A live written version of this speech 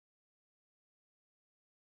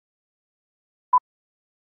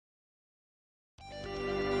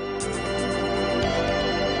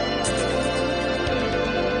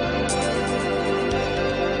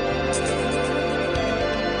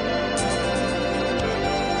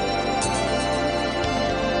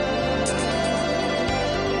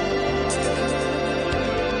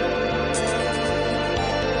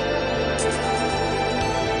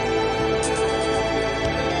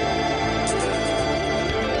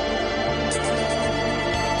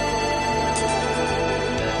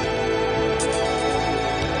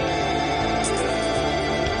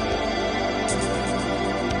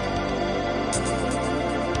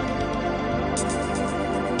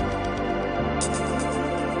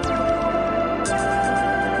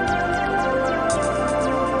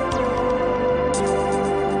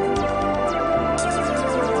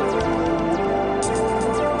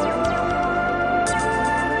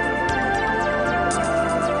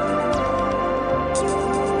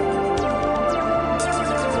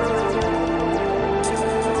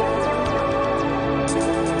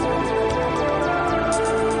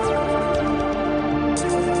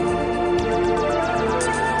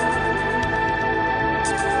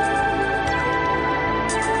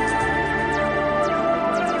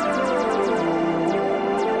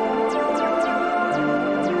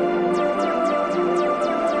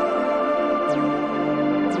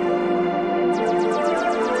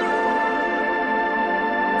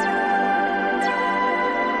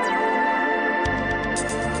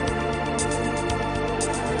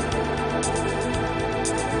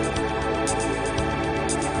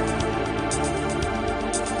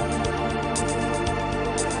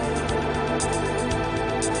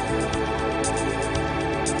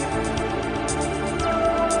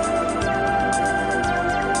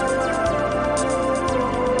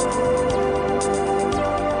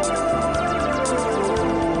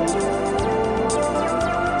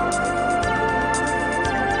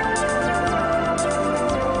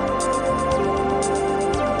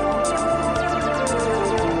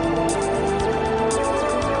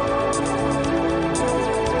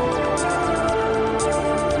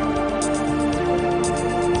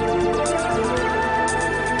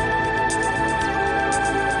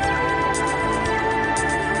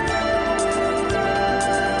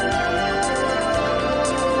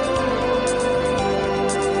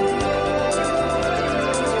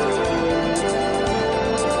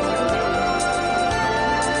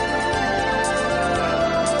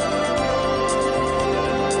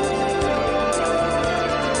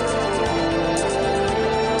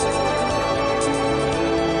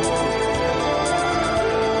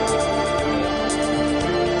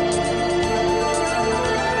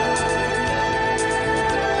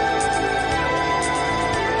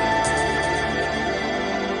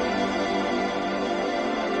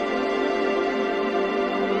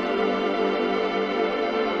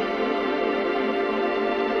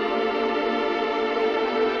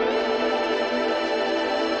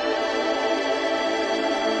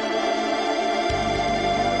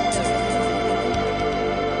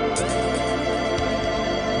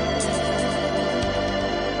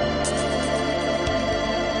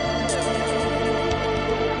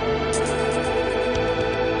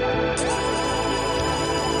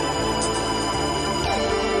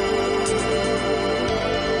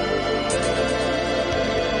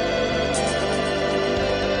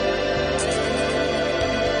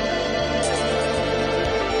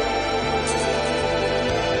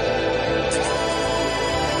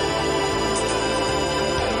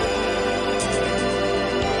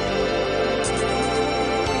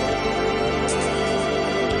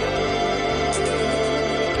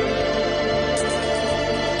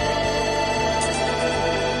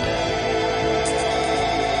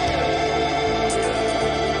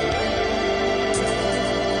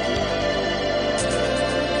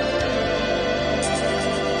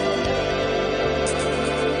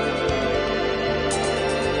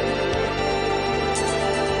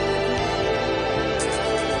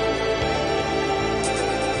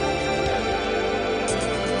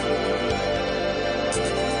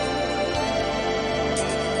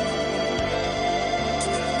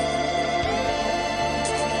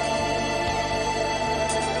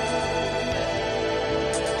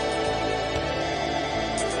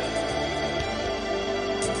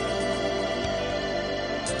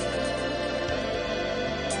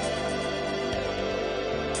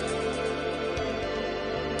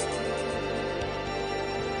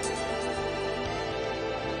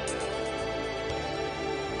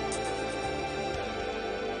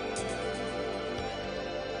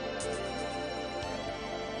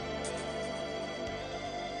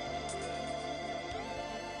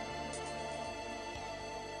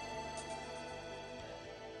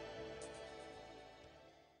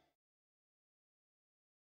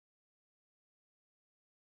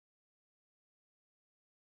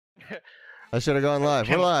I should have gone live.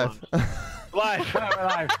 We're live. Live. We're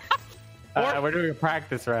live. We're doing a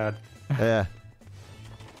practice round. Yeah.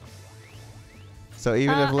 So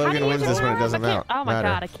even if Logan wins this one, it doesn't matter. Oh my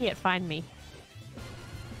god, I can't find me.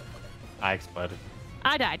 I exploded.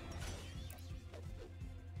 I died.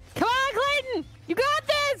 Come on, Clayton! You got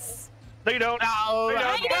this! No, you don't. No, you don't.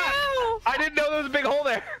 I know! I didn't know there was a big hole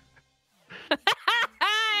there.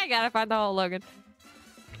 I gotta find the hole, Logan.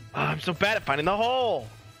 Oh, I'm so bad at finding the hole.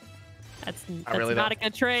 That's really not a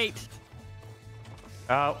good trait.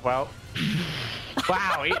 Oh, well.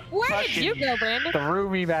 Wow. Where did you go, Brandon? Threw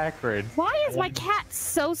me backwards. Why is my cat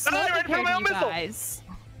so slow right in front compared of to my you own guys?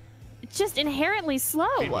 It's just inherently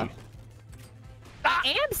slow.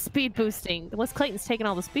 And speed boosting. Unless Clayton's taking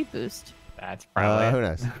all the speed boost. That's probably who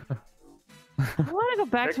knows? I want to go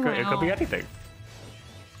back to my It could be anything.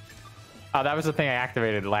 Oh, that was the thing I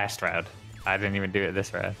activated last round. I didn't even do it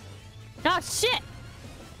this round. Oh, shit!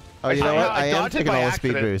 Oh, you know what? I am dodged it taking by all the speed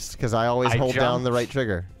accident. boosts because I always hold down the right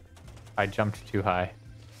trigger. I jumped too high.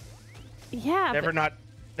 Yeah, Never not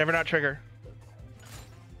trigger.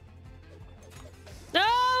 No!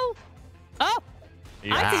 Oh!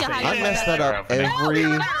 You I see a high I mess that up every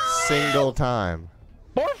single time.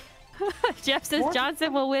 Jeff says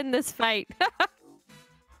Johnson will win this fight.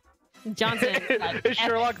 Johnson. Is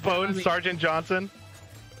Sherlock Bones Sergeant Johnson?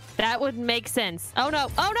 That would make sense. Oh no!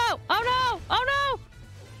 Oh no! Oh no! Oh no!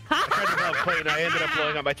 I tried to blow up Clayton. I ended up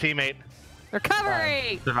blowing up my teammate.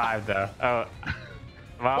 Recovery! Survived though. Oh.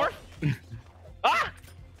 Well. Ah!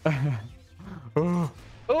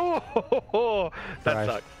 Oh, that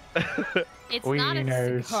sucked. It's not a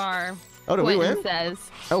Wieners. car. Oh, did we Quentin win? says.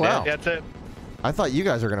 Oh, wow. Yeah, that's it. I thought you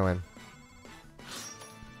guys were going to win.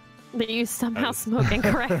 But you somehow smoke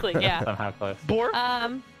incorrectly. Yeah. Somehow close.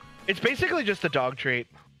 Borf? It's basically just a dog treat.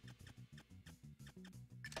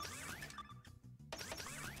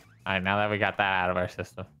 All right, now that we got that out of our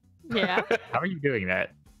system. Yeah. How are you doing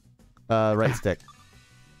that? Right stick.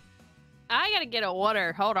 I gotta get a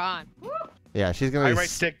water. Hold on. Yeah, she's going My to be... right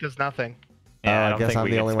stick does nothing. Yeah, I don't guess think I'm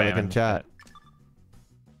we the can only one that spam can in. chat.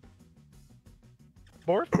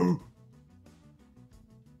 Borf?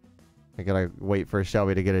 I gotta wait for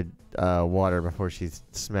Shelby to get a water before she's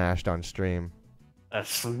smashed on stream. A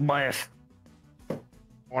smash.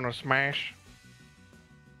 Wanna smash?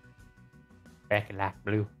 Back like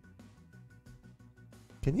blue.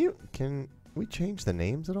 Can we change the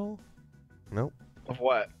names at all? Nope. Of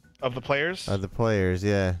what? Of the players? The players,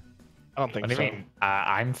 yeah. I don't think What do so. you mean?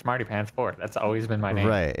 I'm Smarty Pants 4. That's always been my name.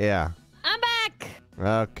 Right, yeah. I'm back.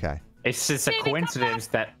 Okay. It's just a Baby, come coincidence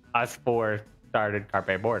that us four started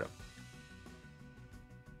Carpe Boredom.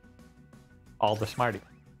 All the Smarty.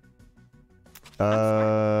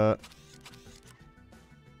 I'm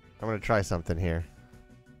gonna try something here.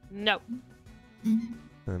 No.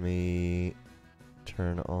 Let me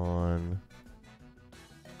turn on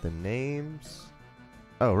the names.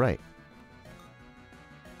 Oh, right.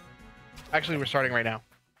 Actually, we're starting right now.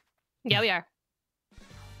 Yeah, we are.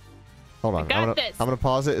 Hold on. got this. I'm gonna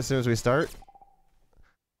pause it as soon as we start.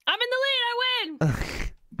 I'm in the lead.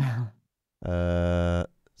 I win.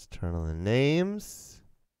 Let's turn on the names.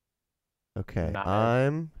 Okay, Nice.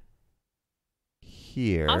 I'm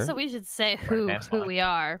here. Also, we should say who we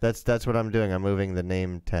are. That's what I'm doing. I'm moving the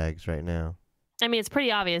name tags right now. I mean, it's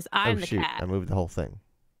pretty obvious. I'm the shoot! cat. I moved the whole thing.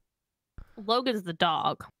 Logan's the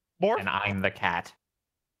dog. Borf? And I'm the cat.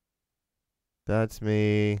 That's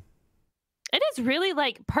me. It is really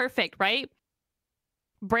like perfect, right?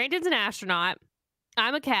 Brandon's an astronaut.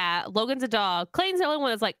 I'm a cat. Logan's a dog. Clayton's the only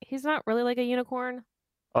one that's like, he's not really like a unicorn.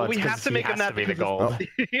 Oh, We it's have 'cause to he make him has that to be the because gold.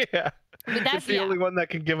 yeah. But that's It's the only one that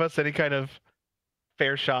can give us any kind of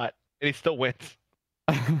fair shot, and he still wins.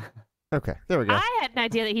 Okay, there we go. I had an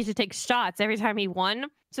idea that he should take shots every time he won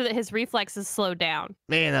so that his reflexes slowed down.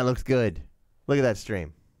 Man, that looks good. Look at that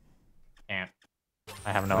stream. Can't.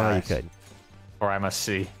 I have no Oh, you eyes. could. Or I must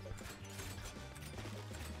see.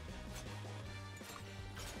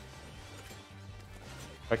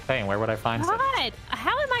 Quick thing, where would I find some? God,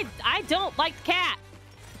 how am I don't like the cat.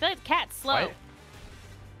 I feel like the cat's slow. What?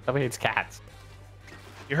 Nobody hates cats.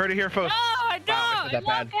 You heard it here, folks. No, I don't. Wow, it's I that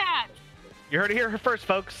love bad. cats. You heard it here first,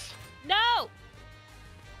 folks. No.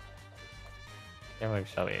 Can't believe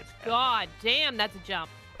Shelby hates cats. God damn, that's a jump.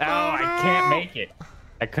 Oh, I can't make it.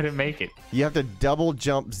 I couldn't make it. You have to double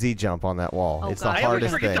jump Z jump on that wall. Oh, It's God. the I always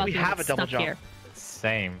hardest forget that thing. we have a double Stuck jump. here.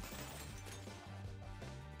 Same.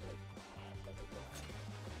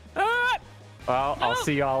 Well, I'll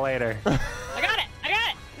see y'all later. I got it. I got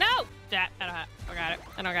it. No. I got it.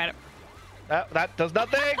 I don't got it. That does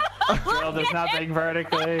nothing. Drill does nothing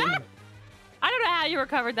vertically. I don't know how you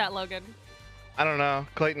recovered that, Logan. I don't know.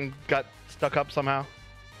 Clayton got stuck up somehow.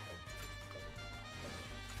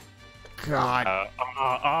 God.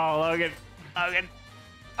 Logan. Logan.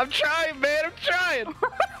 I'm trying, man. I'm trying.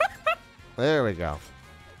 There we go.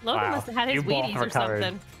 Logan Wow. must have had his You both Wheaties or recovered.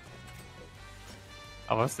 something.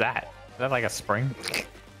 Oh, what's that? Is that like a spring?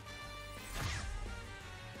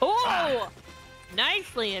 Oh,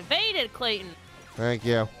 nicely evaded, Clayton. Thank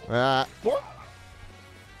you.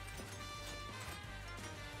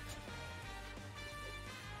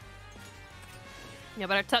 You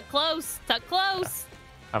better tuck close. Tuck close.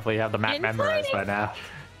 Hopefully you have the map Getting memorized by fighting. now.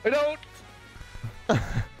 I don't.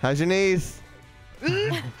 How's your knees?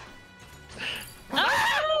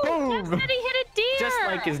 Oh, Boom. Jeff said he hit a deer. Just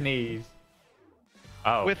like his knees.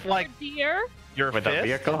 Oh, With like A deer? your with fist. a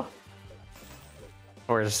vehicle?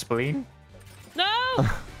 Or his spleen? No.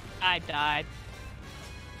 I died.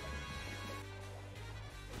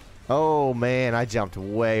 Oh man, I jumped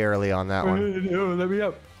way early on that one. No, let me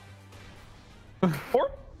up.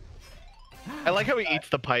 I like how he eats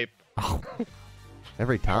the pipe.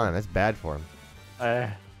 Every time. That's bad for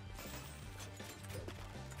him.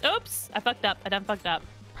 Oops. I fucked up. I done fucked up.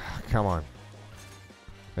 Come on.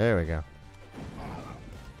 There we go.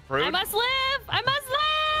 Rude. I must live. I must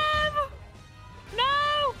live.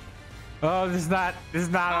 No. Oh, this is not.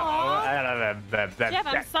 Aw. Jeff, Jeff,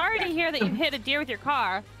 I'm sorry to hear that you hit a deer with your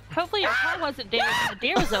car. Hopefully your car wasn't damaged and the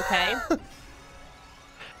deer was okay.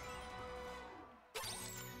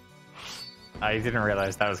 I didn't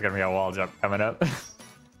realize that was gonna be a wall jump coming up.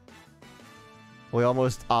 We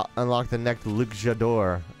almost unlocked the next Luke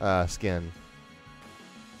Jador skin.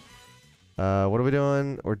 What are we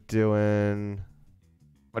doing? We're doing...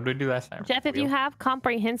 What did we do last time? Jeff, if you Wheel? have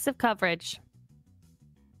comprehensive coverage.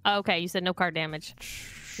 Okay, you said no car damage.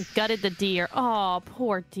 You gutted the deer. Oh,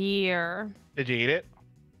 poor deer. Did you eat it?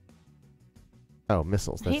 Oh,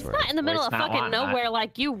 missiles. That's He's right. not in the middle It's of not fucking wanting that. nowhere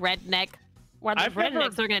like you, redneck. Where the I've never-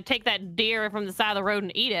 rednecks are gonna take that deer from the side of the road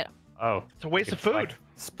and eat it. Oh, It's a waste of it's like food.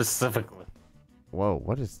 specifically. Whoa,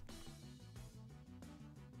 what is...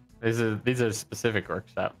 These are specific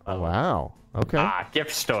workshop. Wow. Okay. Ah,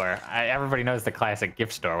 gift store. Everybody knows the classic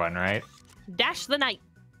gift store one, right? Dash the night.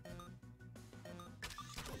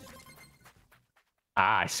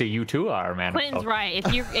 Ah, I see you two are, man. Clinton's right.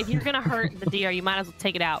 If you're gonna hurt the deer, you might as well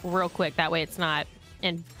take it out real quick. That way it's not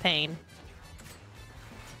in pain.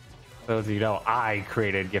 Those of you know, I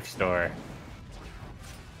created gift store.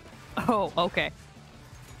 Oh, okay.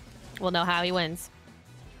 We'll know how he wins.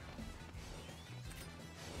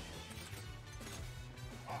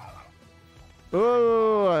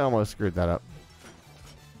 Oh, I almost screwed that up.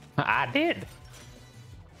 I did.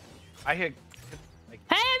 I hit. Hey,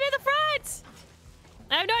 I'm in the front!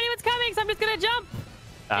 I have no idea what's coming, so I'm just gonna jump.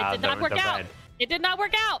 It did not work out. bad. It did not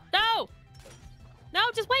work out. No! No,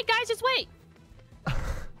 just wait, guys, just wait.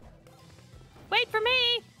 Wait for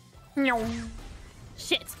me. No.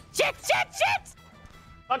 Shit. Shit, shit, shit!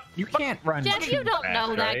 Fuck, you can't run. Jeff, too you don't fast,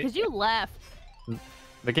 know that right? because you left.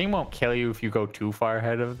 The game won't kill you if you go too far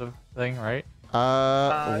ahead of the thing, right?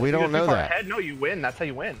 We you go don't too know far that. ahead. No, you win. That's how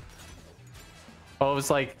you win. Well, it was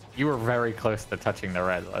like you were very close to touching the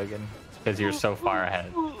red, Logan, because you're so far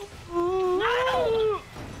ahead. No! No!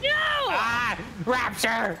 Ah!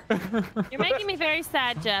 Rapture! You're making me very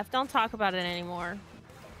sad, Jeff. Don't talk about it anymore.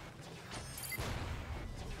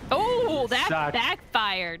 Oh, that Suck.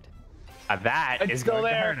 backfired. That It's is still going to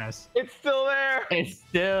there. hurt us. It's still there. It's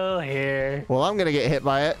still here. Well, I'm gonna get hit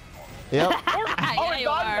by it. Yep. Yeah, you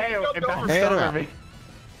God, are. man. Hey, it bounced Hey, over no. me.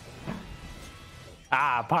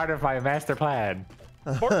 Ah, part of my master plan.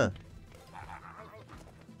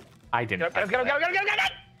 I didn't. Get up, get up, get up, get up, get up, get up, get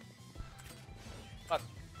up. Fuck.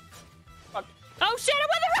 Fuck. Oh shit! I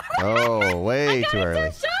went the wrong way. Oh, way I got too it early.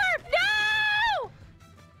 too sharp. No!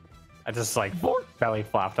 I just like belly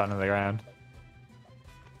flopped onto the ground.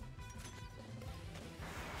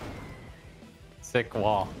 Sick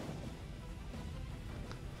wall.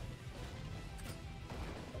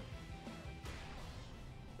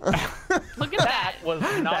 Look at that. Was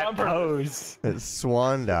not That on purpose. pose. It's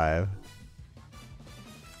swan dive.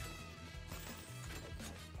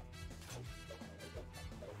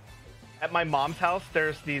 At my mom's house,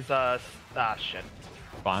 there's these shit.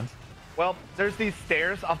 Spawns. Well, there's these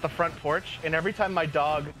stairs off the front porch, and every time my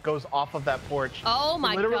dog goes off of that porch, Oh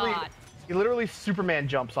my literally, god. he literally Superman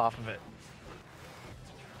jumps off of it.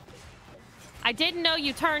 I didn't know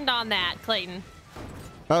you turned on that, Clayton.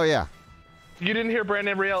 Oh yeah. You didn't hear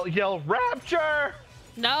Brandon yell "Rapture"?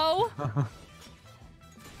 No.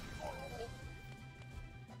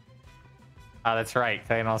 Oh, that's right.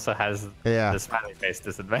 Clayton also has Yeah. the smiley face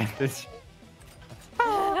disadvantage.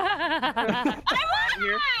 I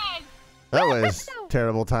won! That was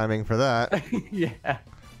terrible timing for that. Yeah.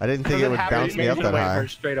 I didn't think Does it it would happen bounce me up that Wait high. for it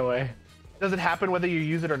straight away. Does it happen whether you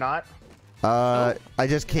use it or not? I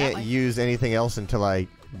just That can't way. use anything else until I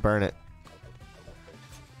burn it.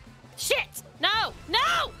 Shit! No!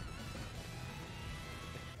 No!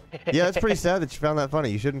 Yeah, it's pretty sad that you found that funny.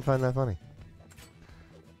 You shouldn't find that funny.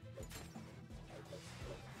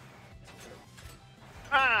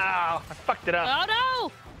 Ah, I fucked it up. Oh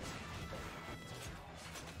no!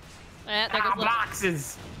 There goes little-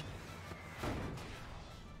 Boxes.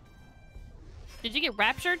 Did you get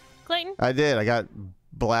raptured, Clayton? I did. I got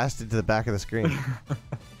blasted to the back of the screen.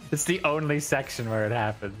 It's the only section where it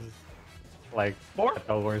happens. Like, More?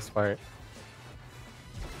 the worst part.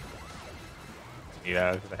 You know,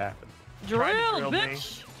 it's gonna happen. Tried to Drill, drill me.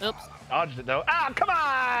 bitch! Oops. Dodged it though. Ah, come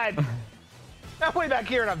on! Halfway back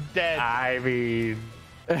here and I'm dead. I mean,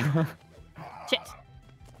 Shit.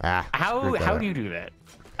 Ah. how screwed that how up. do you do that?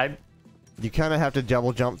 You kind of have to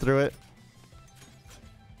double jump through it.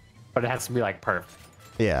 But it has to be like perfect.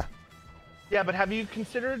 Yeah. Yeah, but have you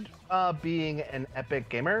considered being an epic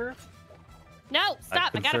gamer? No,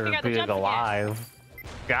 stop! I gotta figure out the being jump again. alive.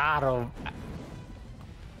 Got him.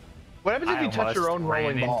 What happens if you touch your own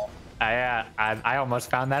rolling ball? I almost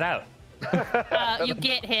found that out. You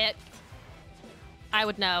get hit. I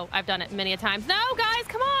would know. I've done it many a times. No, guys,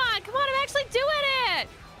 come on! Come on, I'm actually doing it!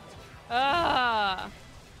 I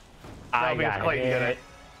because got Clayton did it.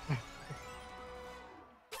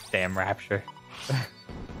 Damn rapture.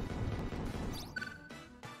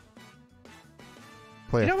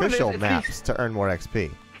 Play You know what it official is? It's maps to earn more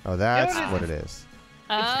XP. Oh, that's You know what it is.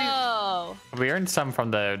 Oh. We earned some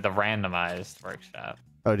from the randomized workshop.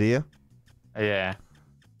 Oh, do you? Yeah.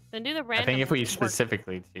 Then do the random. I think if we work.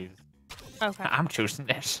 specifically choose. Okay. I'm choosing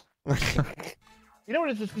this. You know what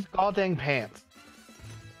it is? It's these goddamn pants.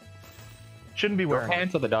 Shouldn't be Your wearing them.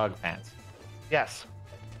 pants or the dog pants? Yes.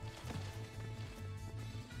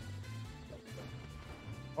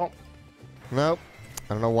 Oh, Nope.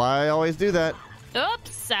 I don't know why I always do that.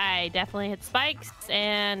 Oops, I definitely hit spikes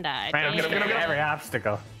and I Man, I'm did. gonna get every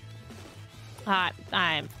obstacle.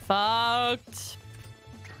 I'm fucked.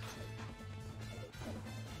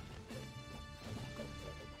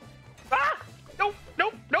 ah! Nope,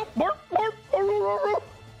 nope, nope. More.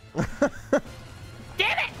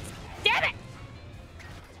 Damn it! Damn it!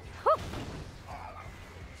 Whew.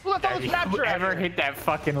 Well, that's all the capture. Whoever hit that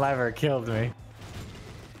fucking lever killed me.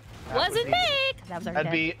 Wasn't me! That was our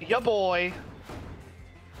That'd be ya boy.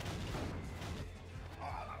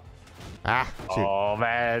 Ah, shoot. Oh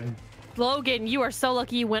man. Logan, you are so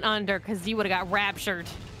lucky you went under because you would have got raptured.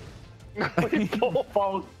 We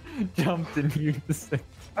both Jumped in unison.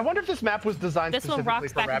 I wonder if this map was designed This one specifically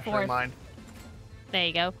rocks for back and Rapture in forth. mind. There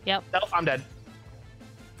you go. Yep. Nope, I'm dead.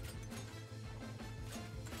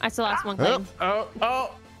 I still lost one claim.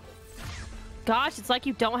 Oh. Gosh, it's like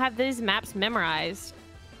you don't have these maps memorized.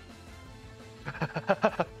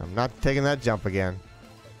 I'm not taking that jump again.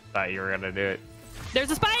 Thought you were gonna do it. There's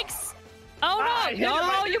the spikes! Oh no! Ah, I hit him, I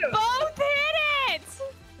No, hit you him. both hit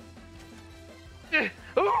it!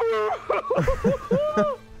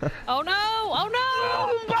 Oh no! Oh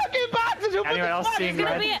no! Fucking boxes! Who put Anyone the else boxes seeing in There's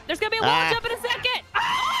gonna red? be there's gonna be a wall Ah. jump in a second!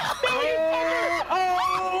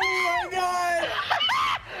 Oh my god!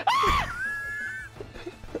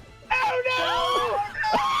 Oh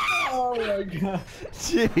no! Oh my god!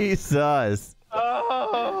 Jesus.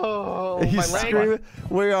 Oh, He's my leg. screaming.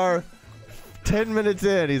 We are 10 minutes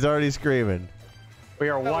in. He's already screaming. We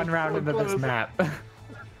are one was round so into this close. map.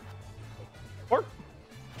 Or-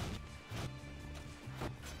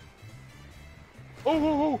 Oh,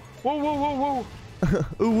 whoa, whoa, whoa, whoa, whoa,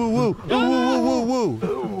 whoa. Ooh, woo, woo. Ooh, woo, woo, woo, woo.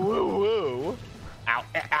 Woo, woo, woo. Ow,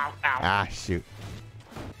 ow, ow. Ah, shoot.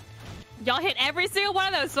 Y'all hit every single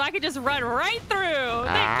one of those, so I could just run right through.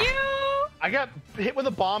 Ah. Thank you. I got hit with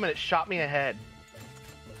a bomb and it shot me ahead.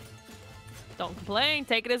 Don't complain.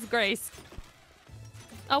 Take it as grace.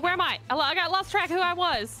 Oh, where am I? I got lost track of who I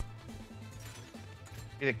was.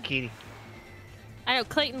 He's a kitty. I know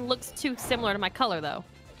Clayton looks too similar to my color, though.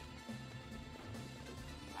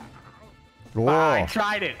 Whoa. I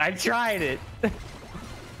tried it. I tried it.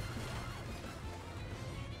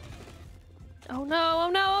 Oh no! Oh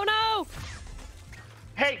no! Oh no!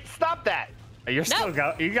 Hey, stop that! You're still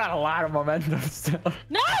go. You got a lot of momentum still.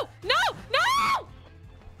 No! No!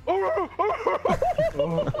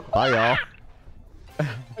 No! Bye, y'all.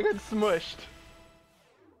 I got smushed.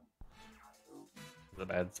 It's a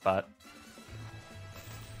bad spot.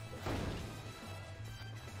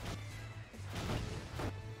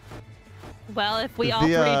 Well, if we The, all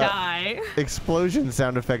three die. Explosion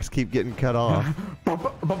sound effects keep getting cut off.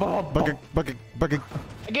 Bucket, bucket, bucket.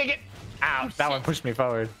 I can't get. Ow, that one shit. pushed me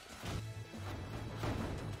forward.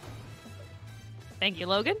 Thank you,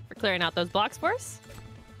 Logan, for clearing out those blocks for us.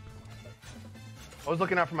 I was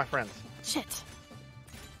looking out for my friends. Shit.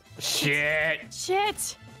 Shit.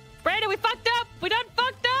 Shit. Brandon, we fucked up. We done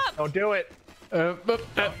fucked up. Don't do it.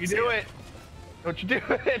 You do it. Don't you do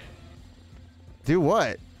it. Do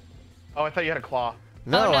what? Oh, I thought you had a claw.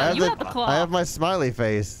 No, no, I have you have the claw. I have my smiley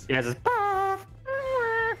face. Yeah, just...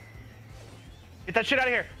 Get that shit out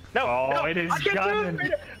of here. No. Oh, no, it is I can't do gunning.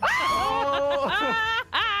 it. Oh.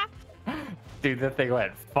 Dude, that thing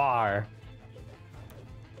went far.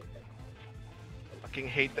 Fucking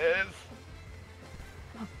hate this.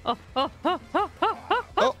 Oh.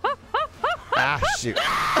 Ah, shoot.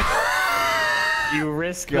 You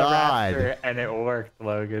risked the God. raptor and it worked,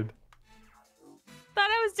 Logan. Thought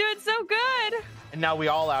I was doing so good. And now we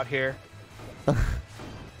all out here.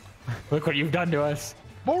 Look what you've done to us.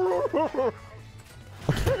 Love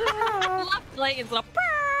Clayton's little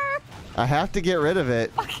purr. I have to get rid of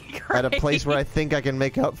it Fucking at a place where I great. think I can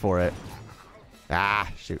make up for it.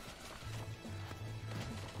 Ah, shoot.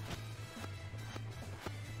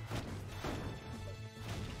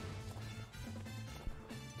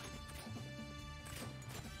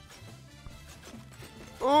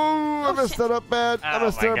 Oh, I messed that up bad. I Oh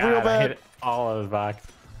messed my it up God, real I bad. hit all of those boxes.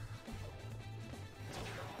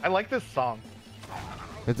 I like this song.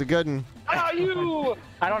 It's a good one. Ah, you!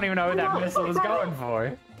 I don't even know what that missile was going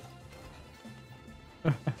for.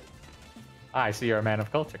 I see you're a man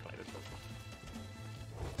of culture, Clayton.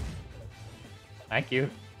 Thank you.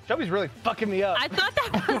 Shelby's really fucking me up. I thought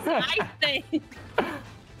that was my thing.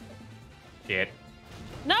 Shit.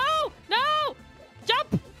 No, no.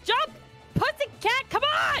 Jump, jump. Pussycat, come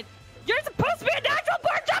on. You're supposed to be a natural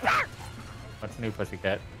born jumper. What's new,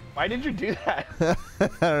 pussycat? Why did you do that? I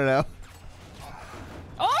don't know.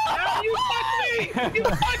 Oh, You fucked me! You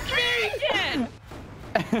fucked me!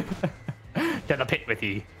 shit. To the pit with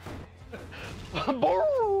ye.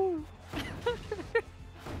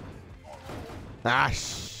 Ah,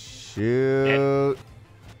 shoot.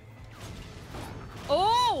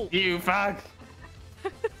 Oh, You fuck!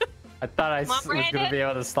 I thought I Come on, was gonna Brandon. be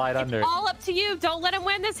able to slide under it. all up to you. Don't let him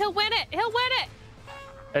win this. He'll win it. He'll win it.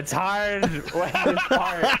 It's hard when this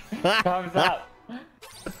part comes up.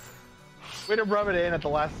 Way to rub it in at the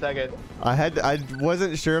last second. I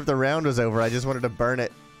wasn't sure if the round was over. I just wanted to burn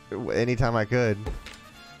it anytime I could.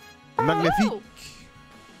 Magnifique. Oh.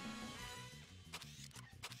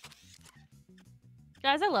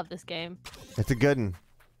 Guys, I love this game. It's a good one.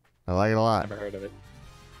 I like it a lot. Never heard of it.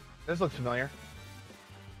 This looks familiar.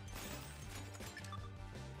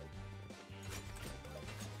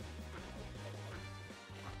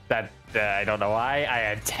 That I don't know why I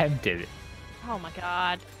attempted it. Oh my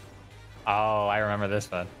god. Oh, I remember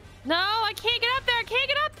this one. No, I can't get up there. I can't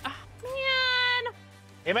get up. Ah, man.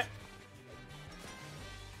 Damn it.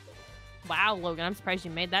 Wow, Logan, I'm surprised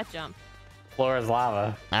you made that jump. Floor is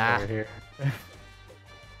lava Ah. over here.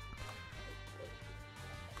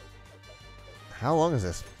 How long is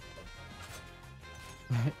this?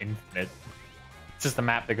 Infinite. It's just a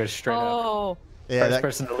map that goes straight up. Oh. Yeah, First that,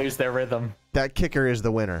 person to lose their rhythm. that kicker is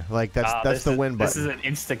the winner. Like that's This the is- win This is button.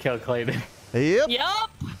 an insta kill, Clayton. Yep.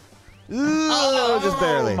 Yup. Ooh, just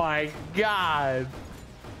barely. Oh my god.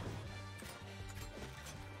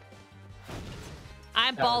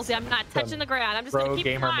 I'm That was ballsy. I'm not touching the ground. I'm just Pro gonna keep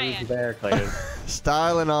gamer trying. moves there, Clayton.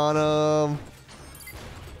 Styling on him.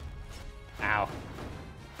 Ow.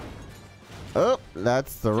 Oh,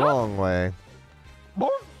 that's the wrong way.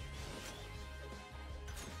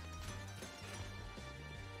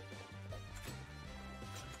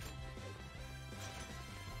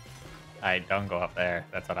 I don't go up there.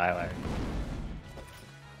 That's what I learned.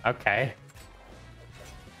 Okay.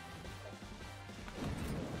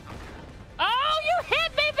 Oh, you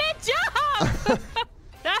hit me, bitch! Jump!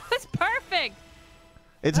 That was perfect.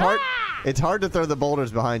 It's hard. Ah! It's hard to throw the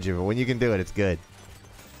boulders behind you, but when you can do it, it's good.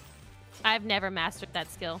 I've never mastered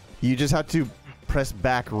that skill. You just have to press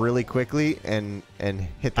back really quickly and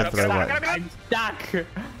hit the throw button. I'm stuck.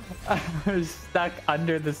 I'm stuck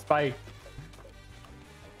under the spike.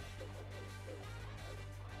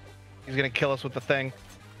 He's gonna kill us with the thing.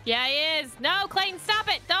 Yeah, he is. No, Clayton, stop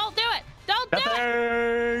it. Don't do it. Don't do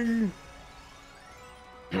it.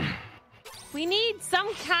 Nothing. We need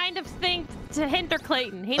some kind of thing to hinder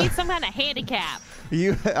Clayton. He needs some kind of handicap.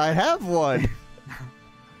 I have one.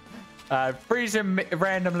 Freeze him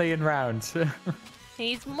randomly in rounds. He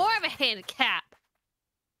needs more of a handicap.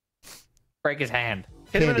 Break his hand.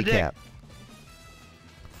 Hit him in the dick. Handicap.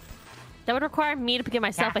 That would require me to give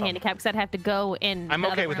myself Tap a him. handicap because I'd have to go in I'm the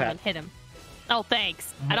okay other with room that. and hit him. Oh,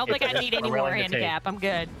 thanks. I don't think I need We're any more willing to take. handicap. I'm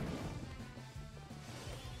good.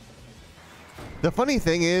 The funny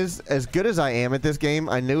thing is, as good as I am at this game,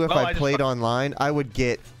 I knew if I played online, I would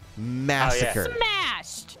get massacred.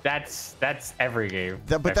 Smashed. That's every game.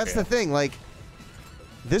 But that's the thing. Like,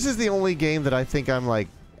 this is the only game that I think I'm like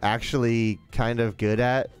actually kind of good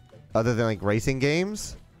at, other than like racing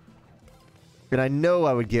games. And I know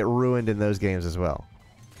I would get ruined in those games as well.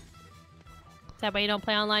 Is that why you don't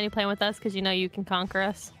play online? You play with us because you know you can conquer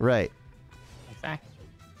us. Right. Exactly.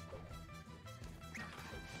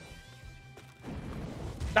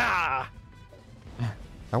 Ah!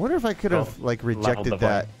 I wonder if I could have like rejected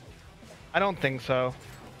that. I don't think so.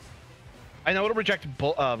 I know it'll reject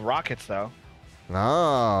rockets though.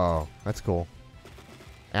 Oh, that's cool.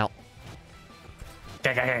 Ow.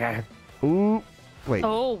 Ooh. Wait.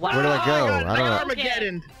 Oh, wow. Where do I go? I don't know.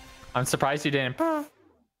 Armageddon. I'm surprised you didn't.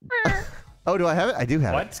 Oh, do I have it? I do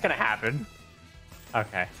have it. What's gonna happen?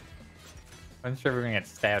 Okay. I'm sure we're gonna get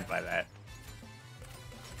stabbed by that.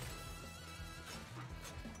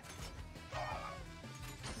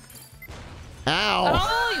 Ow.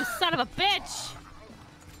 Oh, you son of a bitch.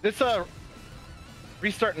 This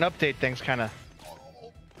restart and update thing's kind of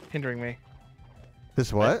hindering me.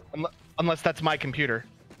 This what? Unless that's my computer.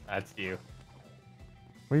 That's you.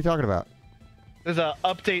 What are you talking about? There's a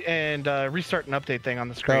update and restart and update thing on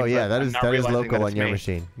the screen. Oh yeah, but that I'm is not that is realizing local that on it's your me.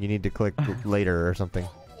 machine. You need to click later or something.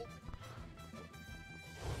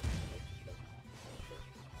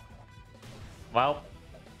 Well,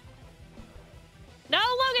 No,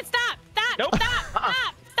 Logan, stop. Stop. Nope.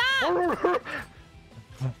 Stop. Stop. Stop.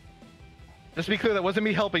 Just to be clear, that wasn't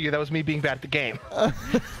me helping you. That was me being bad at the game.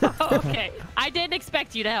 Okay. I didn't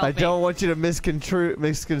expect you to help I me. don't want you to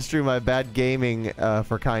misconstrue my bad gaming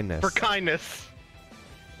for kindness. For kindness.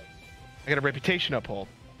 I got a reputation to uphold.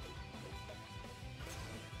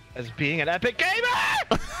 As being an epic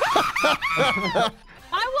gamer! I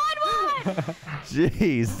won one.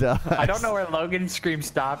 Jeez. I don't know where Logan's scream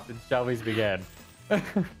stopped and Shelby's began.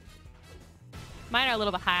 Mine are a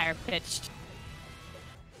little bit higher pitched.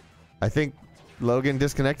 I think Logan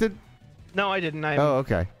disconnected. No, I didn't. I'm Oh,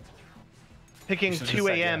 okay. picking You should 2 just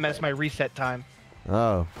say a.m. yes. as my reset time.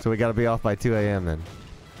 Oh, so we got to be off by 2 a.m. then.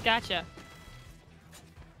 Gotcha.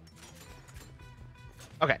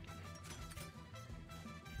 Okay.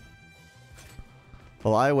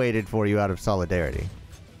 Well, I waited for you out of solidarity.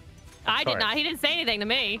 I did Sorry. not. He didn't say anything to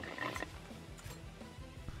me.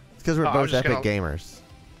 It's because we're Oh, I both was just epic gonna- gamers.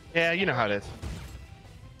 Yeah, you know how it is.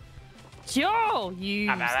 Joe, you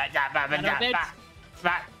son of a bitch.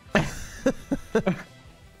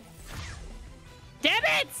 Damn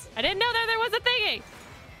it! I didn't know there was a thingy.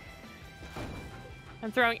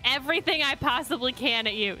 I'm throwing everything I possibly can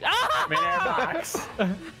at you. Box.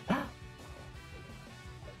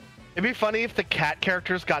 It'd be funny if the cat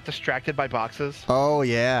characters got distracted by boxes. Oh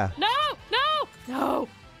yeah. No! No! No!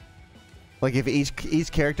 Like if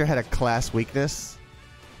each character had a class weakness.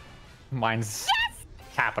 Mine's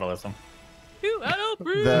capitalism. You help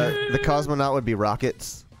me. The cosmonaut would be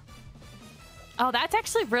rockets. Oh, that's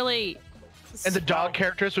actually really. And the dog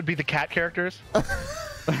characters would be the cat characters.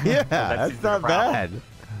 Yeah, That's that's even not a problem.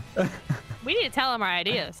 bad. We need to tell him our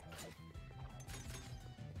ideas.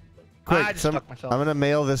 Quick, I just stuck myself. I'm gonna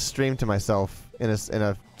mail this stream to myself in a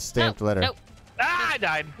stamped no, letter. Nope. Ah, I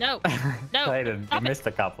died. No. No. Clayton, you Stop it. missed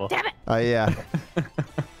a couple. Damn it. Yeah.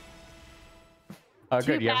 Oh,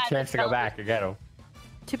 Too good. You have a bad chance to go the back and get them.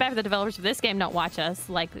 Too bad for the developers of this game don't watch us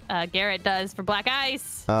like Garrett does for Black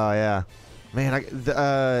Ice. Oh yeah. Man,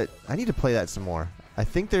 I need to play that some more. I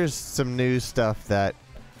think there's some new stuff that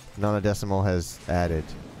Nonodecimal has added.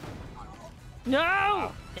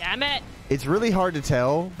 No! Damn it. It's really hard to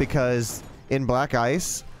tell because in Black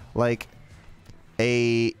Ice, like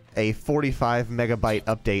a 45 megabyte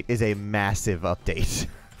update is a massive update.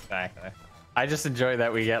 Exactly. I just enjoy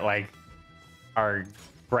that we get like our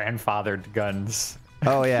grandfathered guns.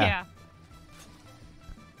 Oh yeah. Yeah.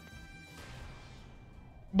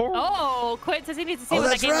 Oh, Quinn says he needs to see Oh, what that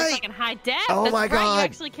that's game looks right. like in high def. Oh That's my right. God. You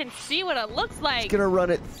actually can see what it looks like. It's gonna run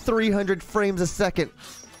at 300 frames a second.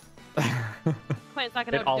 Quinn's not gonna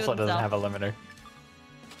It know what to also do with doesn't himself. have a limiter.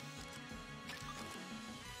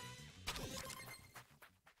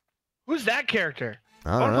 Who's that character?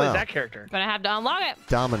 I don't wanna play know. that character. Gonna have to unlock it.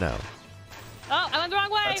 Domino. Oh, I went the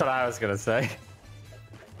wrong way. That's what I was gonna say.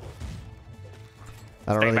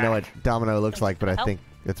 I don't Stay really know back. what Domino looks like, but I Help. think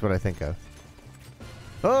that's what I think of.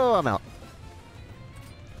 Oh, I'm out.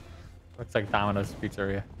 Looks like Domino's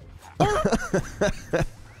Pizzeria.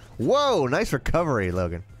 Whoa, nice recovery,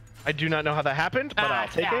 Logan. I do not know how that happened, but I'll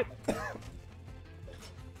take yeah. it.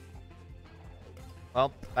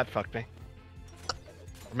 Well, that fucked me.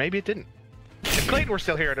 Or maybe it didn't. If Clayton were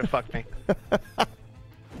still here, it fucked me.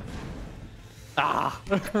 Ah.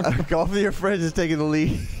 Golf with your friends is taking the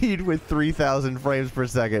lead with 3,000 frames per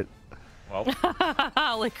second. Well,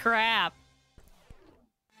 Holy crap.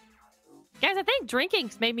 Guys, I think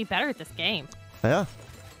drinking's made me better at this game. Yeah.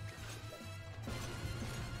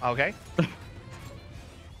 Okay.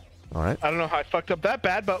 All right. I don't know how I fucked up that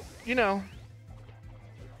bad, but you know.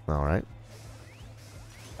 All right.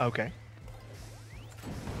 Okay.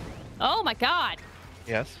 Oh my god.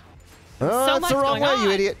 Yes. Oh, So that's much the wrong going way, you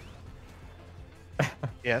on. idiot.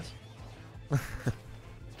 Yes.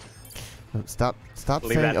 Stop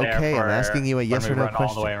leave saying that there okay. for I'm asking you a when yes we or no run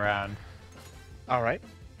all the way question. around. All right.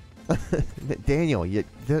 Daniel, you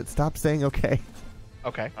stop saying okay.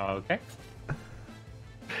 Okay. Okay.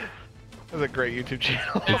 That's a great YouTube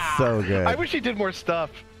channel. It's so good. I wish he did more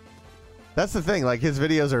stuff. That's the thing. Like his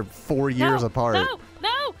videos are 4 years no, apart. No,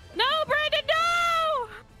 Brandon, no!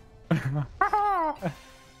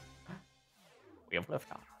 We have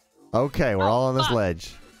liftoff. Okay, we're Oh, all on this fuck.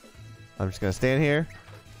 ledge. I'm just gonna stand here.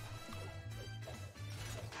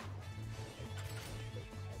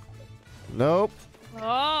 Nope.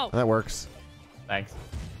 Oh, That works. Thanks.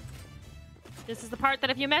 this is the part that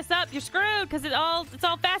if you mess up, you're screwed because it's all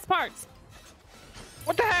fast parts.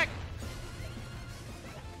 What the heck?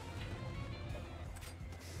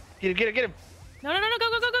 Get him, get him. No, go,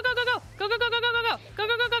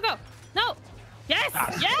 go. No. Yes,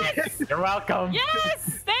 yes, You're welcome.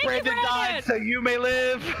 yes. Thank Brandon you, died Brandon. so you may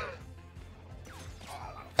live.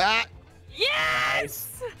 Ah!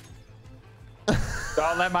 Yes.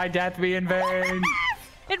 Don't let my death be in vain.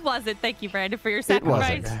 It wasn't. Thank you, Brandon, for your It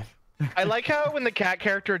wasn't. sacrifice. I like how when the cat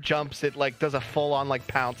character jumps, it like does a full-on like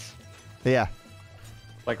pounce. Yeah.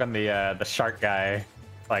 Like when the shark guy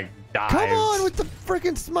like dives. Come on with the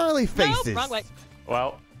freaking smiley faces. Nope, wrong way.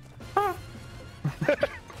 Well,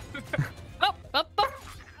 Oh.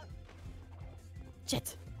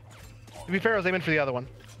 Shit. To be fair, I was aiming for the other one.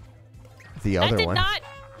 The That other did one. not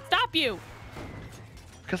stop you.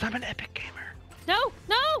 Because I'm an epic gamer. No.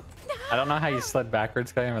 I don't know how you slid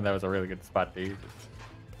backwards, Clay, but that was a really good spot to use.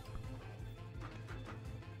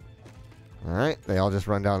 All right, they all just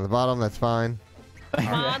run down to the bottom. That's fine. Come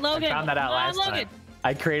on, Logan. I found that out Come on, last Logan. time.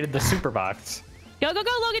 I created the super box. Go,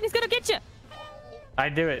 Logan. He's gonna get you. I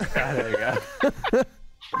do it. Ah, there you go.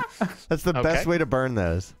 That's the best Okay. way to burn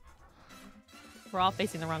those. We're all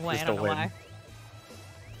facing the wrong way. Just I don't a know win. why.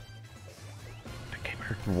 Epic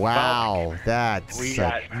gamer. Wow, that's we a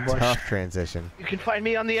got mush. tough transition. You can find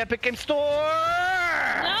me on the Epic Game Store.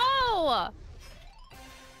 No.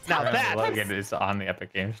 Now Apparently that, Logan is on the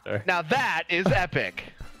Epic Game Store. now that is epic.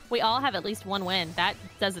 We all have at least one win. That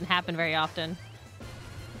doesn't happen very often.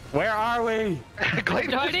 Where are we?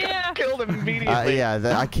 Clayton No just got idea. killed immediately.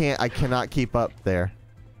 Yeah, I cannot keep up there.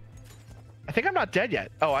 I think I'm not dead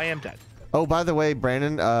yet. Oh, I am dead. Oh, by the way,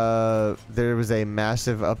 Brandon, there was a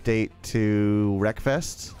massive update to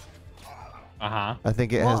Wreckfest. Uh-huh. I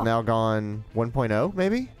think it has Whoa. now gone 1.0,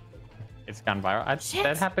 maybe? It's gone viral. Shit.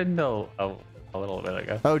 That happened a little bit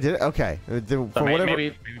ago. Oh, did it? Okay. For So whatever,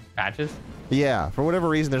 maybe patches? yeah, for whatever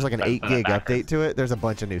reason, there's like an That's 8 not gig backwards. update to it. There's a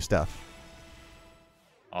bunch of new stuff.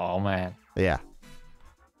 Oh, man. Yeah.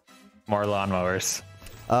 More lawnmowers.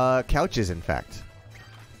 Couches, in fact.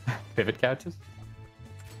 Pivot couches?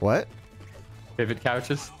 What? Pivot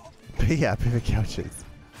couches? Yeah, pivot couches.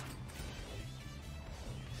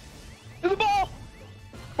 There's a ball.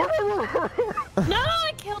 No,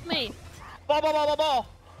 it killed me. Ball.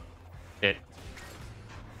 It.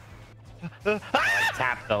 I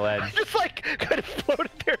tapped the ledge. Just like kind of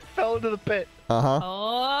floated there, fell into the pit. Uh-huh.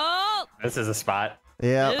 Oh. This is a spot.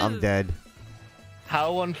 Yeah, I'm Ew. dead. How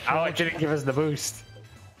Oh, it unfortunate. didn't give us the boost.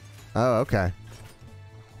 Oh, okay.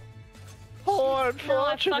 Oh, No, I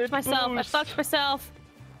unfortunate fucked myself. I boost. fucked myself.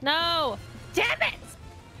 No. Damn it.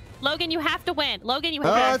 Logan, you have to win. Logan, you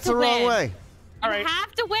Oh, have it's to the win. wrong way. You All right.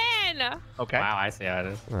 have to win. Okay. Wow, I see how it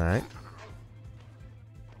is. All right.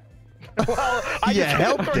 Well, I You just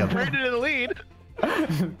helped throw him. Brandon in the lead.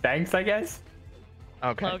 Thanks, I guess.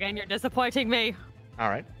 Okay. Logan, you're disappointing me. All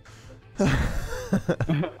right.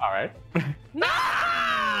 All right.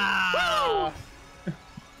 No! Woo!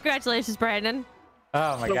 Congratulations, Brandon.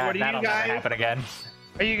 Oh my So god, what do you that'll guys- never happen again.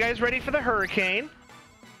 Are you guys ready for the hurricane?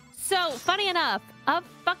 So, funny enough, of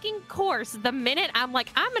fucking course, the minute I'm like,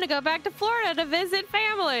 I'm gonna go back to Florida to visit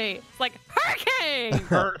family, it's like, hurricane!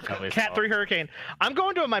 Always Cat fall. 3 hurricane. I'm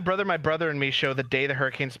going to a my brother and me show the day the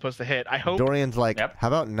hurricane's supposed to hit. I hope Dorian's like, Yep. how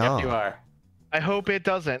about no? Yep, you are. it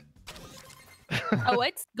doesn't. Oh,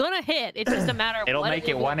 it's gonna hit. It's just a matter of It'll what make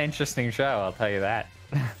it will- one interesting show, I'll tell you that.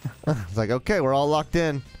 It's like, okay, we're all locked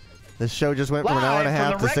in. This show just went from an hour and a Live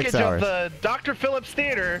half from the to 6 wreckage hours. of the Dr. Phillips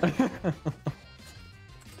Theater.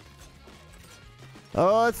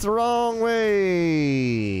 Oh, it's the wrong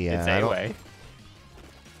way. It's I a don't- way.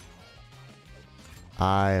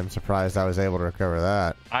 I am surprised I was able to recover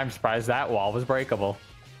that. I'm surprised that wall was breakable.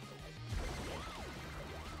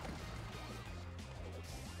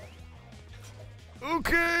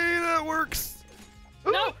 Okay, that works.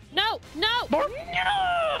 No, no, no, no!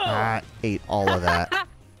 I ate all of that. I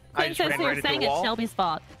Quentin just says ran they right were into saying a it's wall. Shelby's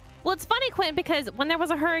fault. Well, it's funny, Quentin, because when there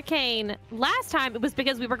was a hurricane last time, it was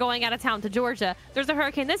because we were going out of town to Georgia. There's a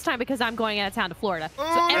hurricane this time because I'm going out of town to Florida. So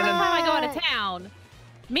every time I go out of town,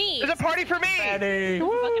 me. There's a party for me. Eddie,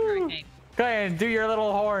 fucking hurricane. go ahead and do your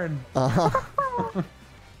little horn.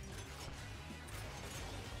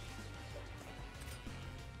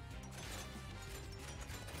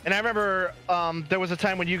 And I remember there was a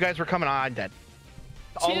time when you guys were coming on. I'm dead.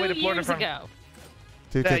 All the way to 2 Florida years from. ago.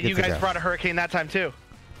 2 Yeah, tickets you guys ago. brought a hurricane that time too.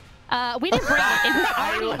 We didn't bring it.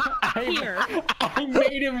 It was already here. I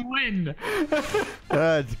made him win.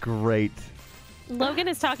 That's great. Logan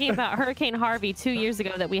is talking about Hurricane Harvey 2 years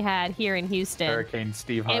ago that we had here in Houston. Hurricane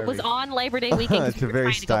Steve Harvey. It was on Labor Day weekend. 'cause It's we were very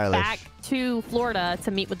trying to go stylish. back to Florida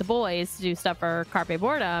to meet with the boys to do stuff for Carpe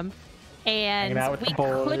Boredom, and Hanging out with we the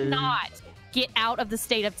boys. could not get out of the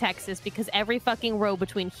state of Texas because every fucking road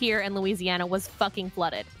between here and Louisiana was fucking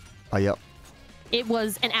flooded. Oh, yep. It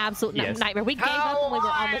was an absolute Yes. nightmare. We gave up when we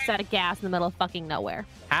were almost out of gas in the middle of fucking nowhere.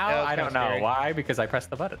 How? Yeah, I that don't was know. scary. Why? Because I pressed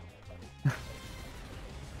the button.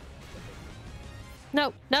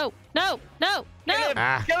 No, no, no, no, no. Kill him.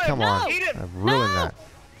 Ah, Kill him. come No. on. Eat him. I've ruined No. that.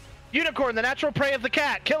 Unicorn, the natural prey of the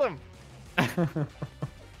cat. Kill him.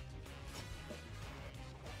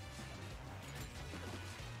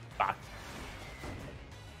 Fuck.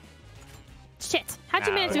 Shit. How'd you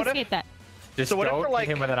Nah, manage to what if- escape that? Just So what if don't we're hit like-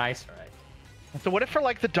 him with an ice ray. So what if for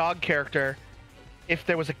like the dog character, if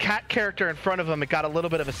there was a cat character in front of him, it got a little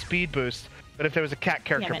bit of a speed boost. But if there was a cat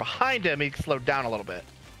character Damn it. behind him, he slowed down a little bit.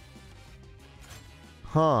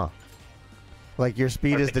 Huh. Like your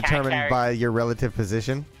speed Or is the cat determined character. by your relative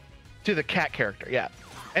position? To the cat character, yeah.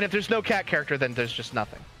 And if there's no cat character, then there's just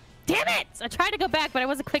nothing. Damn it! I tried to go back, but I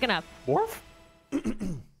wasn't quick enough. Worf? I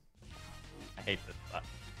hate this button.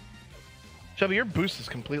 Shelby, your boost is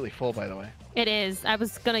completely full, by the way. It is. I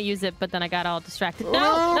was gonna use it, but then I got all distracted. Oh!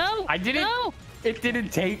 No, no, I didn't. No, It didn't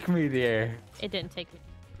take me there. it didn't take me.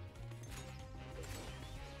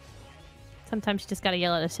 Sometimes you just gotta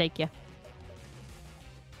yell at it to shake you.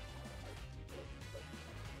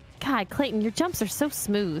 God, Clayton, your jumps are so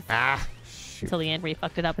smooth. Ah, shoot. Until the end where you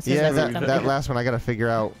fucked it up. As soon Yeah, as I that, jumped. that last one, I gotta figure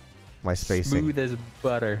out my spacing. Smooth as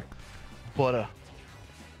butter. Butter.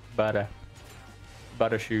 Butter.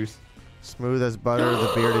 Butter shoes. Smooth as butter,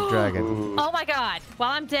 the bearded dragon. Oh my God!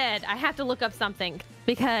 While I'm dead, I have to look up something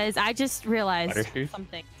because I just realized Butter shoes?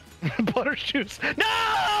 something. Butter shoes.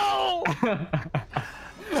 No!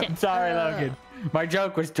 I'm sorry, Logan. My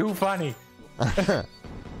joke was too funny.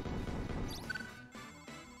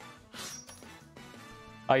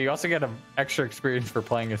 Oh, you also get an extra experience for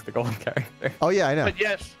playing as the golden character. Oh, yeah, I know. But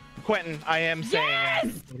yes, Quentin, I am saying Yes!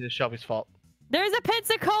 it is Shelby's fault. There's a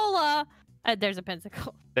Pensacola. There's a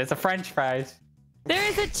Pensacola. There's a French fries. There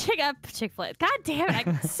is a Chick-fil-A. God damn it!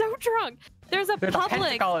 I'm so drunk. There's a There's a Publix.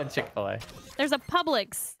 Pensacola and Chick-fil-A. There's a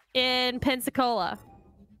Publix in Pensacola.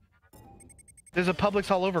 There's a Publix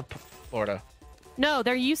all over Florida. No,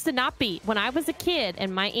 there used to not be. When I was a kid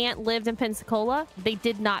and my aunt lived in Pensacola, they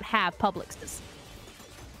did not have Publixes.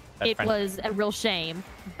 That's It French. was a real shame,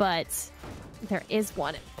 but there is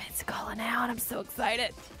one in Pensacola now, and I'm so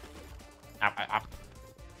excited. Ow, ow, ow.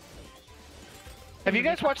 Have you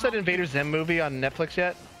guys watched that Invader Zim movie on Netflix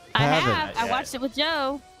yet? I Haven't. have. I watched it with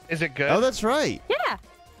Joe. Is it good? Oh, that's right. Yeah.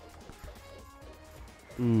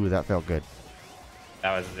 Ooh, that felt good.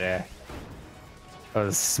 That was there. That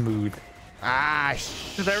was smooth. Ah,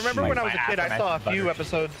 Because I remember when I was a kid, I saw a Butter few shoes.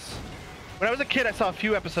 episodes. When I was a kid, I saw a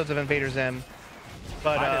few episodes of Invader Zim.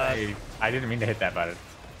 But Why I didn't mean to hit that button.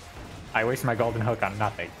 I wasted my golden hook on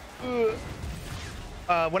nothing.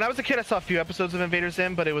 when I was a kid, I saw a few episodes of Invader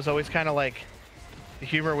Zim, but it was always kind of like the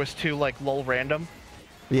humor was too like lol random.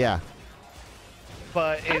 yeah.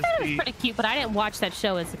 But I is thought it was the pretty cute, but I didn't watch that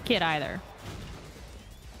show as a kid either.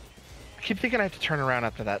 I keep thinking I have to turn around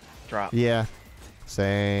after that drop. Yeah.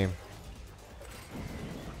 Same.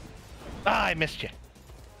 Ah, I missed you.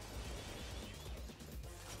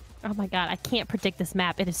 Oh my God, I can't predict this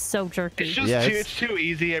map. It is so jerky. It's just Yeah, too, it's- it's too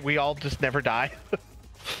easy, and we all just never die.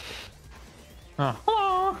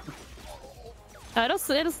 Oh.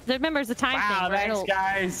 It'll remember it's a time Wow, thing. Right? thanks,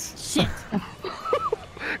 guys. Shit.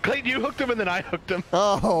 Clayton, you hooked him, and then I hooked him.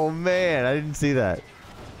 Oh, man. I didn't see that.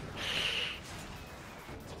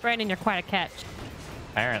 Brandon, you're quite a catch.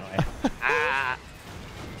 Apparently. Ah.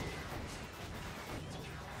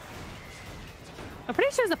 I'm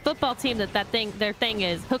pretty sure it's a football team their thing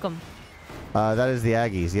is hook 'em. That is the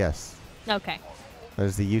Aggies, yes. Okay. That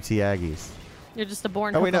is the UT Aggies. You're just a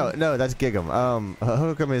born. Oh wait, hook 'em. no, that's Gig'em.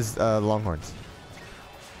 Hook'em is Longhorns.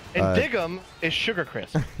 And Dig'em is Sugar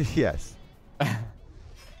Crisp. Yes.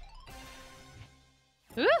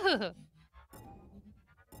 Ooh.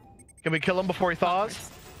 Can we kill him before he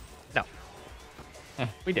thaws? No.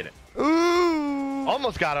 We did it. Ooh.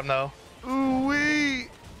 Almost got him though. Ooh wee.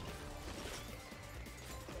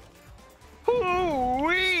 Ooh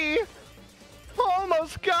wee!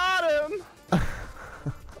 Almost got him.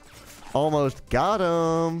 Almost got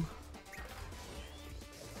him.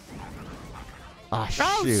 Ah,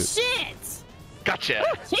 Oh shoot. shit! Gotcha.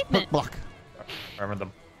 Achievement. Block. Remember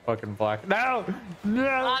the fucking block. No! No!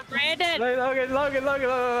 Come on, Brandon.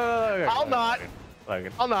 Logan. I'll not.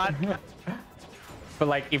 Logan. I'll not. But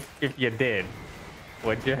like, if you did,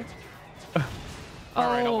 would you? All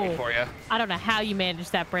right, I'll wait for you. I don't know how you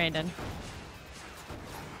managed that, Brandon.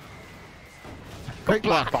 Great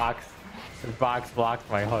block. The box blocked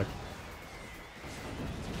my hook.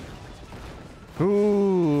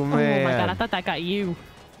 Ooh, man. Oh my god, I thought that got you.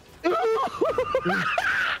 No,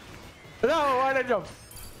 why did I jump?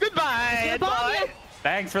 Goodbye, boy.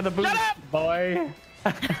 Thanks for the boost, boy.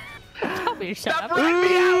 Tell me to shut Stop up. running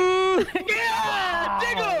me out. Ooh. Yeah,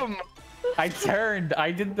 dig him. I turned.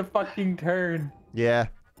 I did the fucking turn. Yeah.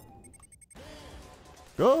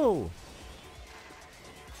 Go.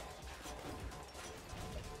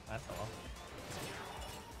 That's all.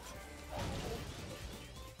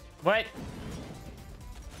 What?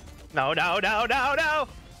 No.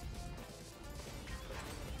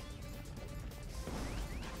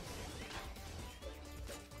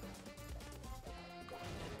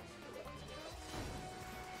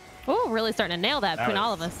 Oh, really starting to nail that between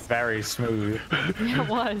all of us. Very smooth. Yeah, it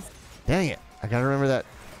was. Dang it. I gotta remember that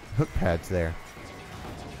hook pad's there.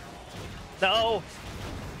 No.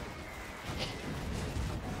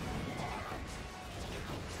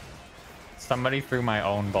 Somebody threw my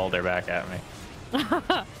own boulder back at me.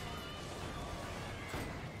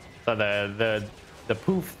 So the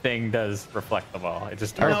poof thing does reflect the ball. It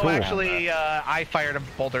just turns. No, cool. actually, I fired a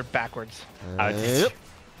boulder backwards. Yep.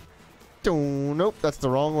 Nope, that's the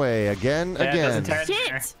wrong way. Again. Yeah, it doesn't turn Shit.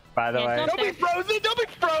 there, by the Yeah, way. don't- Don't be frozen. Don't be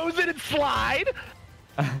frozen and slide.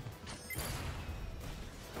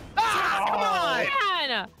 Ah, Man. come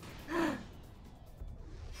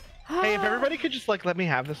on. Hey, if everybody could just like let me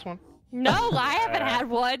have this one. No, I haven't had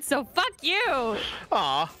one, so fuck you.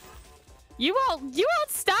 Aw. You won't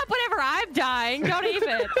stop whenever I'm dying. Don't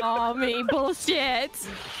even. Oh, me bullshit.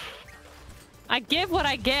 I give what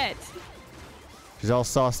I get. She's all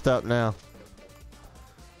sauced up now.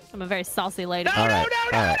 I'm a very saucy lady. No, All no, right,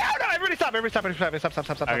 no, all no, right. no, no. Everybody stop.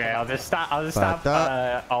 Stop. Okay, I'll just stop all the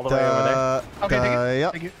Da, way over there. Okay, thank you.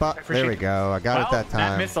 Yep. Thank you. Ba- I appreciate there we it. go. I got it that That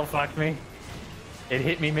time. missile fucked me. It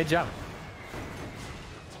hit me mid-jump.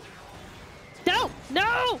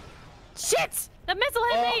 No! Shit! The missile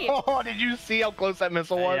hit me! Oh, did you see how close that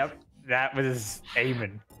missile was? Yep, that was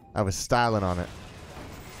aiming. I was styling on it.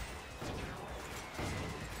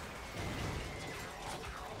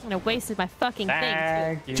 And I wasted my fucking thing.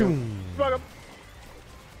 Thank you. Choom. Welcome.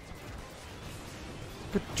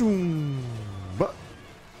 Ka-choom. Ba-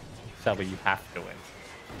 Shelby, you have to win.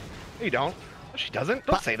 No, you don't. No, she doesn't.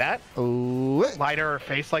 Don't say that. Oh, Lie to her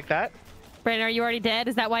face like that. Brandon, are you already dead?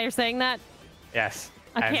 Is that why you're saying that? Yes.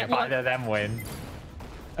 I And can't if look. either of them win,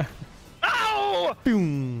 Ow!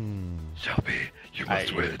 boom. Shelby, you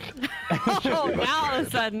must win. Oh, now all of a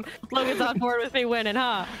sudden, Logan's on board with me winning,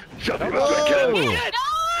 huh? Shelby Whoa. must win.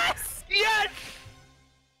 Yes! Yes!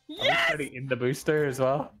 are we already in the booster as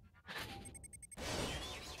well?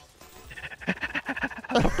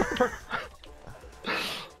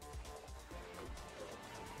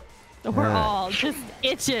 We're Alright. all just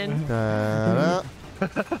itching. Da-da.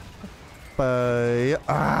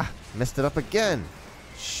 Messed it up again.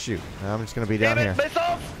 Shoot. Now I'm just gonna be down Damn it, here.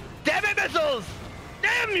 missiles! Damn it, missiles!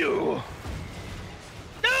 Damn you!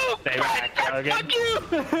 No! Stay back, Brandon, Logan.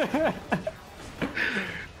 fuck you!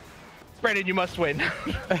 Brandon, you must win.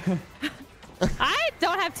 I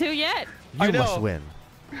don't have two yet. You I know. must win.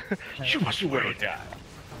 You must win.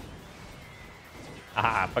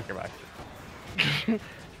 Ah, fuck your back.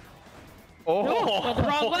 Oh, Went the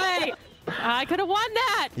wrong way. I could have won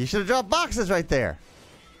that. You should have dropped boxes right there.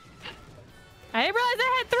 I didn't realize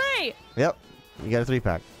I had three. Yep. You got a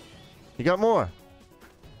 3-pack. You got more.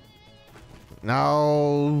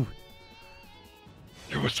 No.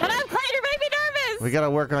 You must Shut win. up, Clay. You're making me nervous. We gotta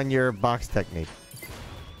work on your box technique.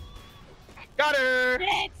 Got her!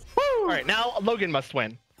 Shit. All right, now Logan must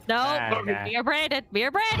win. No, Okay. we are branded. We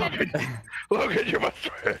are branded. Logan, you're my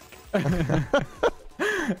friend.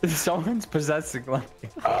 Someone's possessing Logan.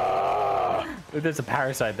 There's a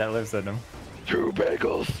parasite that lives in him. 2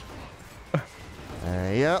 bagels.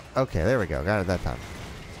 Yep. Okay, there we go. Got it that time.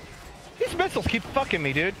 These missiles keep fucking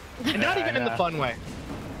me, dude. And not Yeah, even in the I know. fun way.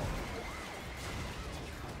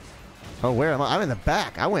 Oh, where am I? I'm in the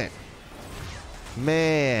back. I went.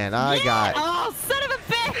 Man, I got. Oh, son of a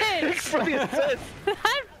Thanks bitch! for the assist. I'm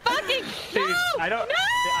fucking. Dude, No! I don't. No!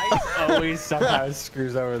 The ice always somehow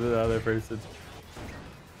screws over the other person.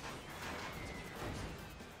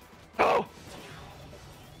 Oh!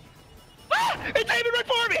 Ah! It's aiming right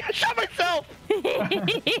for me! I shot myself!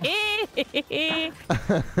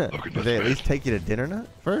 Did they at least take you to dinner nut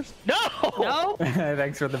first? No! No.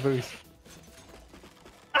 Thanks for the boost.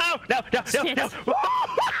 Oh! No! No! No! Shit. No!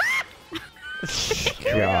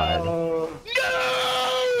 God. Oh.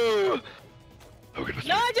 No! Logan was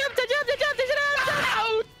No, I jumped.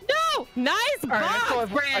 No. Nice All right, I still box,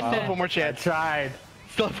 have one Brandon. more I chance. tried.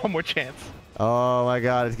 Still have one more chance. Oh my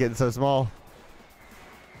God, it's getting so small.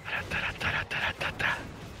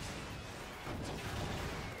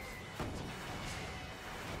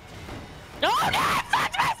 Oh, no!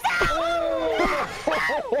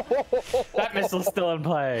 That missile's still in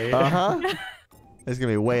play. Uh huh. It's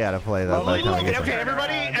gonna be way out of play though. by the time I get Okay,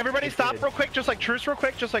 there. everybody stop real quick. Just like truce real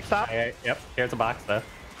quick. Just like stop. Okay, yep, here's a box though.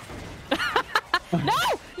 No! No!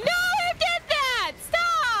 Who did that?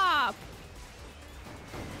 Stop!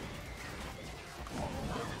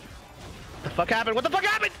 What the fuck happened? What the fuck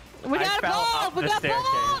happened? We I got a fell ball! up We the got staircase.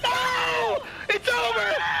 balls! No! It's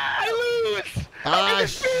over! I lose! Ah,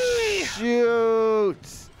 shoot!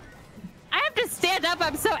 Ah, I have to stand up.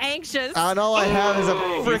 I'm so anxious. And all I have is a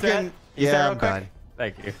You set? freaking. You set Yeah, real I'm quick? done.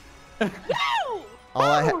 Thank you. No!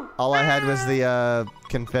 All I had was the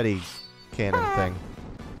confetti cannon thing.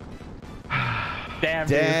 Damn,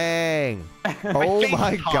 dude. Dang! Oh face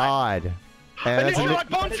my is hot. God! A And new that's a new, Sherlock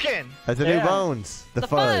Bone skin! that's a new Yeah. bones. The The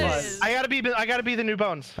fuzz. fuzz. I gotta be the new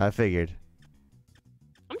Bones. I figured.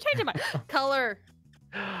 I'm changing my color.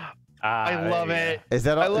 I love yeah. it. Is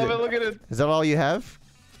that all? I love it. Look at it. Is that all you have?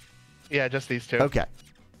 Yeah, just these two. Okay.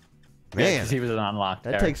 Yeah, Man, 'cause he was an unlocked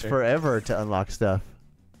that takes character. forever to unlock stuff.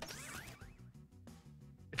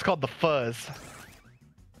 It's called the Fuzz.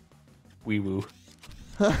 Wee woo.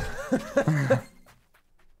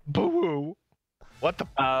 Boo-woo. What the?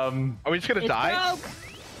 Are we just gonna It's die? broke.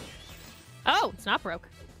 Oh, it's not broke.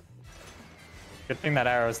 Good thing that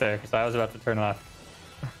arrow's there, because I was about to turn it off.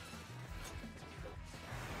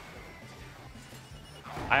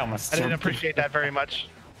 I almost I didn't jumped. appreciate that very much.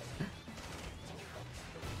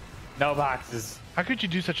 No boxes. How could you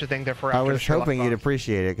do such a thing there for I after was Sherlock hoping you'd Bones?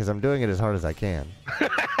 appreciate it because I'm doing it as hard as I can.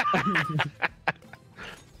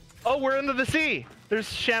 Oh, we're into the sea. There's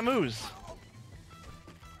Shamus.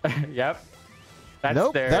 Yep. That's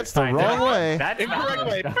Nope, their that's the sign wrong down. way. That's Incorrect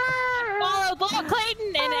way. Follow ball, Clayton,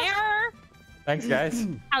 in error. Thanks, guys.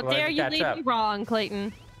 How Glad dare to you catch leave up. me wrong,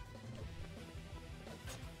 Clayton?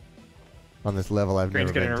 On this level I've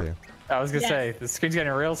Screen's never been getting- to. I was gonna Yes. say the screen's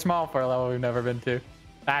getting real small for a level we've never been to.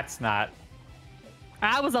 That's not.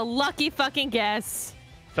 I was a lucky fucking guess.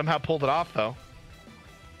 Somehow pulled it off though.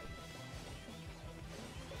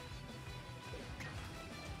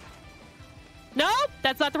 Nope,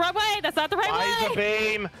 that's not the right way. That's not the right Liza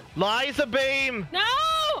way. Beam. Liza Beam. No.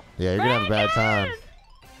 Yeah, you're gonna have a bad time.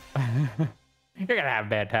 Brandon! You're gonna have a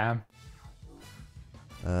bad time.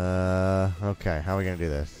 Okay. How are we gonna do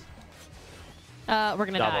this? We're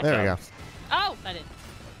gonna Double. die. There we go. Oh, I did.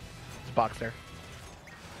 There's a box there.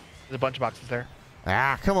 There's a bunch of boxes there.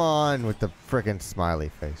 Ah, come on with the frickin' smiley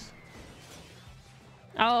face.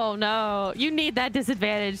 Oh no, you need that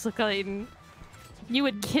disadvantage, Clayton. You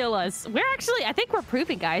would kill us. We're actually, I think we're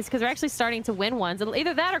proving, guys, because we're actually starting to win ones. It'll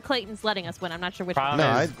either that or Clayton's letting us win. I'm not sure which one.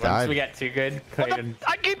 Problem No, is, I- once we get too good, What the? Clayton,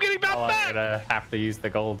 I keep getting bounced I'm back. gonna have to use the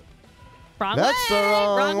gold. Wrong That's way. the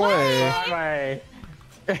wrong way. Wrong way.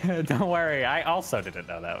 Don't worry, I also didn't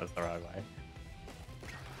know that was the wrong way.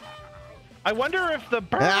 I wonder if the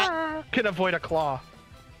bird Ah. can avoid a claw.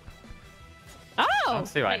 Oh, I don't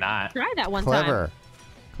see why wait, not. Try that one time. Clever.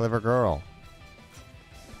 Clever girl.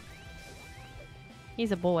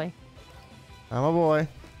 He's a boy. I'm a boy.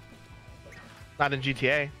 Not in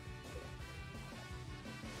GTA.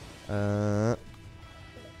 I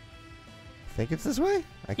think it's this way?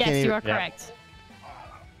 I Yes, can't you even. are correct.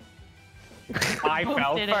 I Both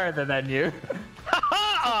fell did it. further than you.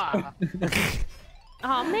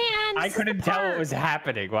 Oh man. I this is couldn't the tell what part. was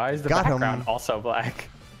happening. Why is the Got him. background also black?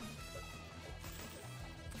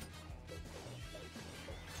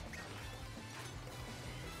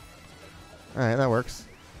 Alright, that works.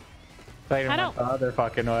 Clayton I went don't- the other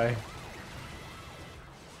fucking way.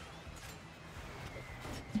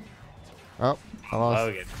 Oh, I lost.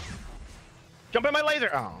 Logan. Jump in my laser.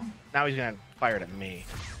 Oh, now he's gonna fire it at me.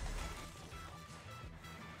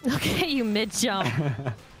 Okay, you mid jump.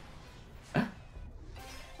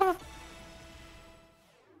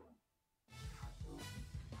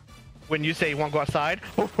 When you say you won't go outside,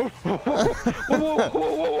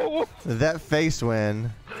 That face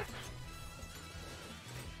win.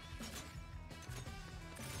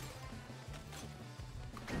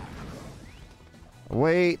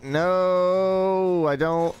 Wait, no, I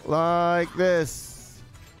don't like this.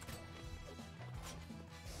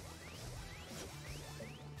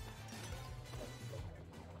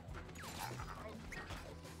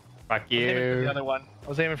 Fuck I was aiming for you. the other one. I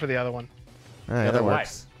was aiming for the other one. All right, other that way.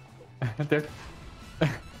 works. There's-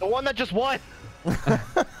 The one that just won.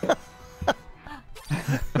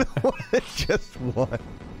 Just one.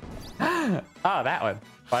 oh, that one.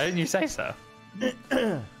 Why didn't you say so?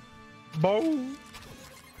 Boom.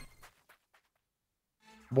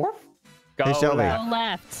 Morph? Go Hey, Shelby. left. Go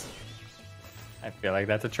left. I feel like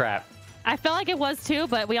that's a trap. I felt like it was too,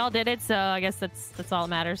 but we all did it, so I guess that's all that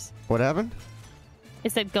matters. What happened?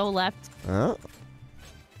 It said go left. Oh,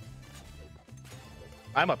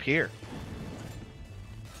 I'm up here.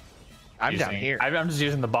 I'm down here. I'm just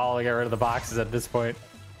using the ball to get rid of the boxes at this point.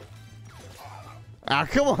 ah,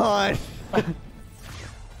 come on.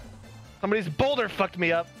 Somebody's boulder fucked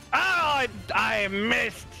me up. Oh, I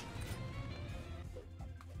missed.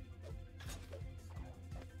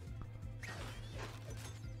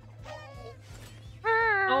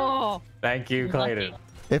 Oh, Thank you, Clayton. lucky.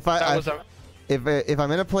 If That I was a, if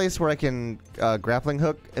I'm in a place where I can grappling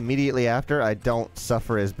hook immediately after, I don't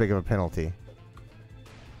suffer as big of a penalty.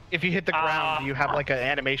 if you hit the ground, you have like an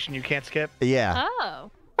animation you can't skip. Yeah.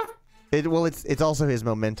 Oh. Well, it's also his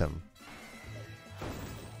momentum.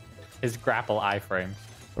 His grapple iframes.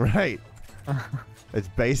 Right. It's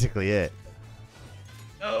basically it.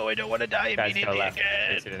 Oh, I don't want to die Guys, go immediately left. again.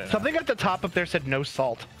 In case you didn't know. Something at the top up there said no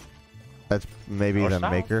salt. That's maybe Or the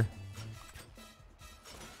south. maker.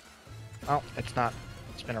 Oh, it's not.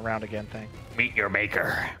 Spin around again thing. Meet your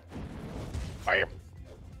maker. Fire.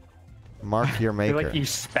 Mark your I maker. feel like you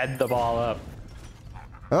sped the ball up.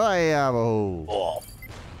 Oh yeah. Oh. Ball.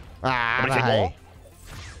 Ah, Somebody say bye. ball.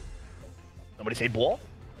 Somebody say ball.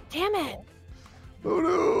 Damn it. Oh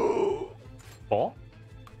no. Ball?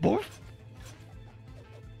 Ball.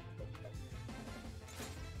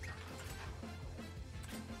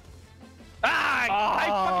 Ah! I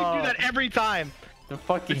fucking do that every time. The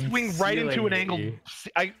fucking I swing right into ceiling an angled. lady.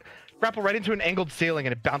 I grapple right into an angled ceiling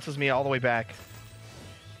and it bounces me all the way back.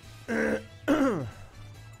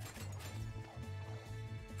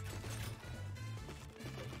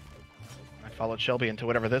 I followed Shelby into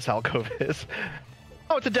whatever this alcove is.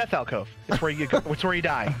 Oh, it's a death alcove. It's where you go. It's where you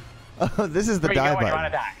die. Oh, this is the Where you die go when you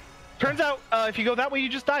want button. to die. Turns out, if you go that way, you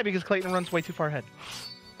just die because Clayton runs way too far ahead.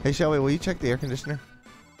 Hey Shelby, will you check the air conditioner?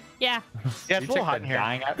 Yeah. Yeah, it's You a little check hot the in here.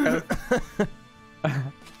 dying outcode?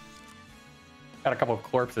 Got a couple of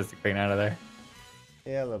corpses to clean out of there.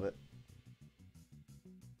 Yeah, a little bit.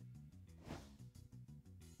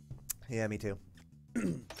 Yeah, me too.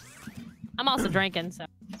 I'm also drinking, so.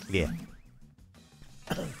 Yeah.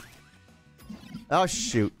 Oh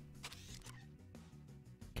shoot.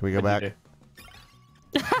 Can we go What'd you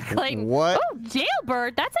back? do? Clayton. What? Oh,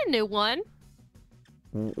 jailbird. That's a new one.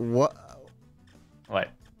 What? What?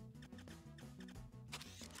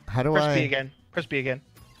 How do Press I? B again. Press B again.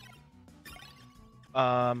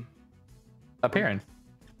 Appearance.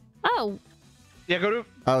 Oh, Yeah, go to.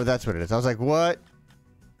 Oh, that's what it is. I was like, what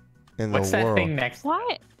in What's the that world? thing next?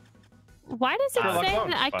 why? Why does it Sherlock say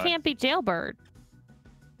Holmes, that I but- can't be jailbird?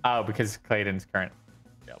 Oh, because Clayton's current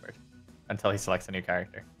jailbird. Until he selects a new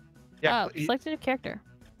character. Yeah. Oh, select a new character.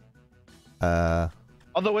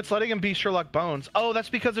 Although it's letting him be Sherlock Bones. Oh, that's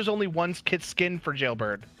because there's only one kid's skin for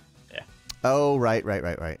Jailbird. Oh, right.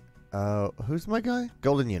 Who's my guy?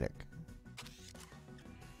 Golden Eunuch.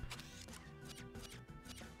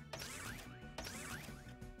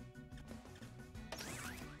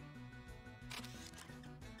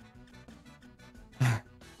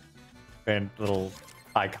 And little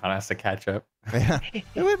icon has to catch up. Yeah. Wait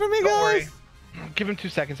for me, Don't guys. worry. Give him 2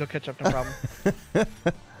 seconds. He'll catch up. No problem.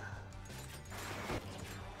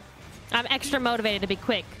 I'm extra motivated to be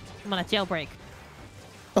quick. I'm on a jailbreak.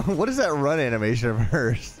 What is that run animation of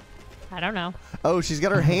hers? I don't know. Oh, she's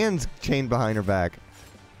got her hands chained behind her back.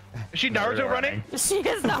 Is she Naruto running? She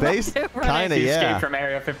is not Base, running. kinda, He yeah. escaped from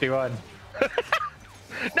Area 51.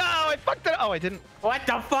 No, I fucked it. Oh, I didn't. What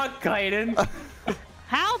the fuck, Clayton?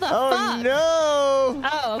 How the Oh fuck? no!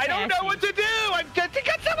 Oh, okay, I don't know see. what to do. I got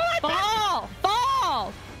some of Fall!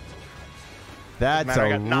 Fall! That's matter, I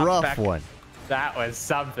a got knocked rough back. one. That was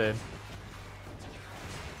something.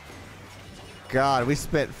 God, we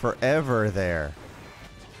spent forever there.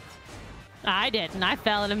 I didn't. I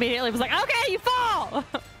fell and immediately was like, okay, you fall!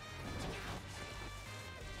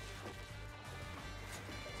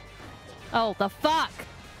 Oh, the fuck!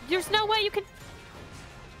 There's no way you can...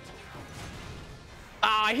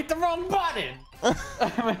 Ah, I hit the wrong button.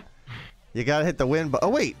 You gotta hit the win button.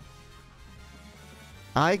 Oh wait,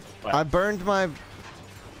 I burned my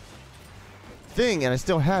thing and I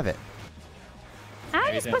still have it. How are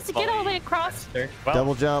Maybe you supposed to get all the way across? Well,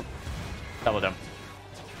 Double jump. double jump.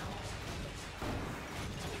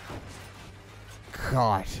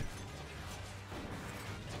 God.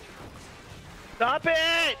 Stop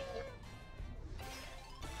it!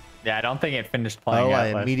 Yeah, I don't think it finished playing. Oh, out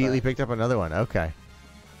I last immediately time. picked up another one. Okay.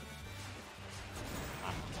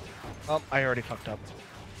 Oh, I already fucked up.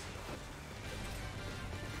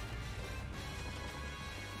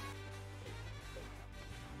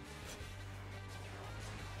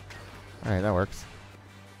 All right, that works.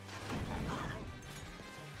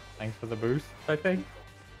 Thanks for the boost, I think.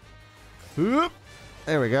 Oop.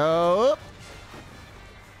 There we go. Oop.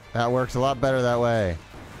 That works a lot better that way.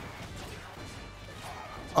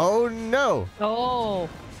 Oh no! Oh.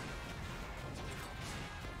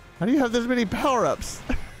 How do you have this many power-ups?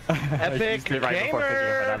 Epic Used it right before picking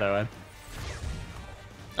gamer. up another one.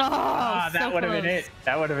 Oh, Ah, so that would have been close. it.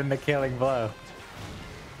 That would have been the killing blow.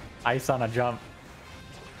 Ice on a jump.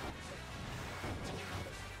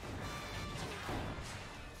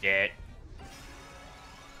 Shit.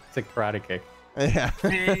 It's a karate kick. Yeah.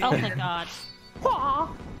 Oh my god.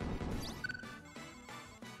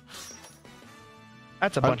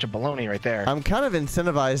 That's a bunch of baloney right there. I'm kind of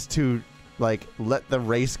incentivized to like let the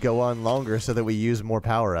race go on longer so that we use more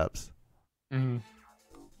power-ups. Mm-hmm.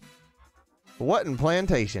 What in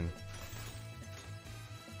plantation?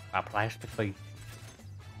 Plastically.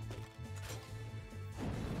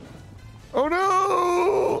 Oh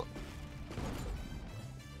no!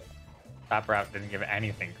 Top route didn't give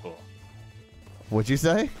anything cool. What'd you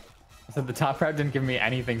say? I said the top route didn't give me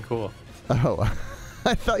anything cool. Oh,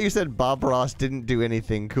 I thought you said Bob Ross didn't do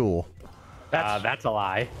anything cool. That's a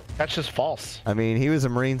lie. That's just false. I mean, he was a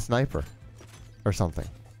Marine sniper or something.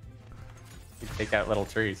 You take out little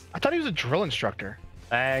trees. I thought he was a drill instructor.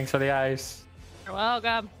 Thanks for the ice. You're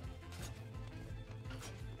welcome.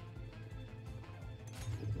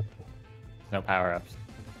 No power ups.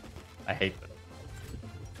 I hate them.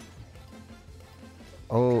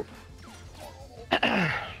 Oh,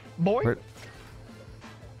 Boy. where-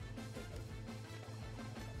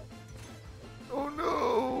 oh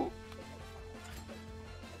no!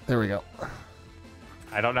 There we go.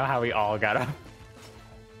 I don't know how we all got up.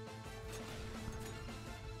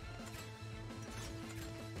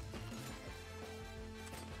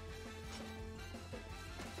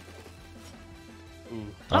 Ooh.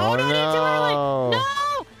 Oh, no, I didn't do it early.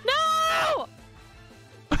 no! No!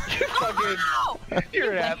 No! You fucking,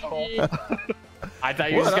 you're an asshole. I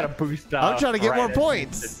thought you were just What? gonna boost up. I'm trying to get more at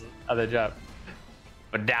points. the Other jump.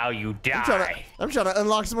 But now you die. I'm trying to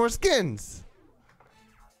unlock some more skins.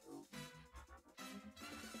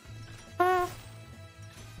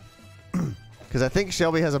 Because I think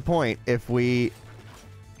Shelby has a point. If we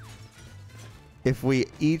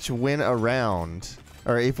each win a round,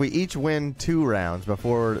 or if we each win 2 rounds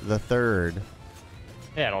before the third,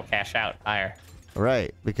 Yeah, it'll cash out higher.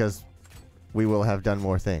 right? Because we will have done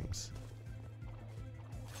more things.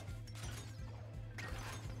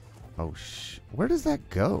 Oh where does that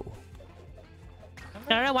go?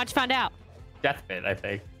 I don't know. Watch you find out. Death bit, I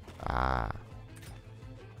think. Ah,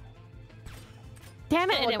 Damn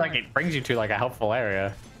it! It Looks didn't like work. it brings you to like a helpful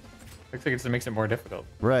area. Looks like it just makes it more difficult.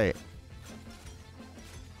 right.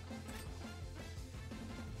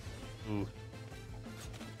 Ooh.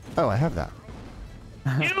 Oh, I have that.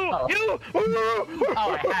 You! Oh,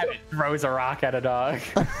 I have it. Throws a rock at a dog.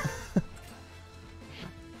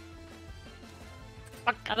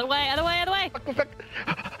 Other way! Other way! Other way!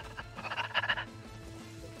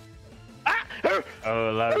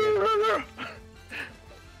 Oh, Logan.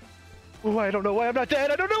 Oh, I don't know why I'm not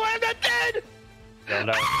dead. I don't know why I'm not dead. Don't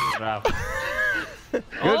know. Good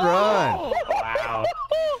Oh! run. Wow.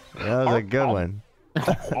 That was a good one.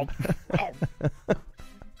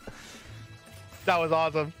 That was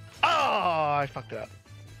awesome. Oh, I fucked it up.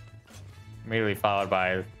 Immediately followed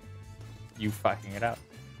by you fucking it up.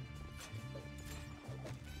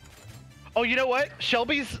 Oh, you know what?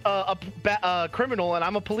 Shelby's a criminal and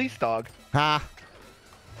I'm a police dog. Ha!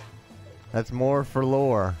 That's more for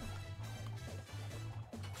lore.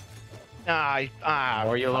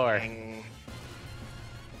 More you lore. fucking-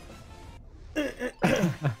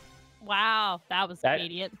 Wow, that was That-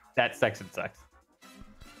 immediate. That section sucks.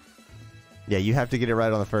 Yeah, you have to get it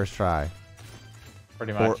right on the first try.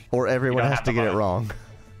 Pretty much. Or everyone don't has have to the get it money. wrong.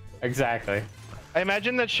 Exactly. I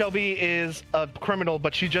imagine that Shelby is a criminal,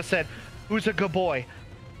 but she just said, "Who's a good boy?"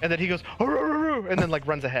 And then he goes, "Arr-arr-arr," and then like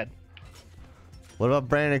runs ahead. What about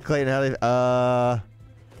Brandon and Clayton? How they,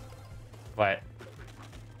 What?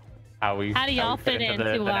 How How do y'all we fit into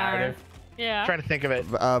the our? narrative? Yeah. Trying to think of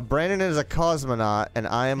it. Brandon is a cosmonaut, and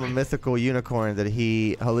I am a mythical unicorn that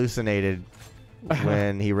he hallucinated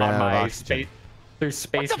when he ran On out of my oxygen. through What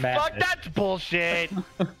space the fuck? madness. That's bullshit.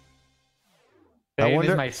 Bane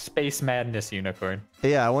wonder- is my space madness unicorn.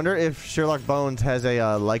 Yeah, I wonder if Sherlock Bones has a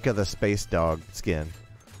Leica the space dog skin.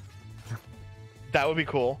 That would be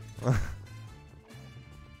cool.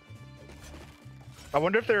 I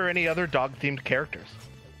wonder if there are any other dog-themed characters.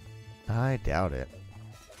 I doubt it.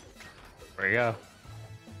 There you go.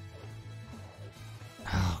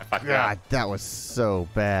 Oh, I fucked it God, up. that was so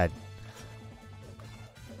bad.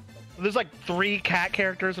 There's like 3 cat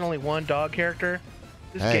characters and only 1 dog character.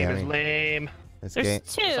 This Hey, game I is mean- lame. This There's game,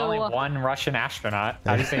 There's only 2. one Russian astronaut.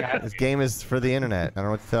 How do you think I... this game is for the internet. I don't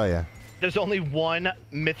know what to tell you. There's only 1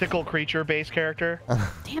 mythical creature-based character.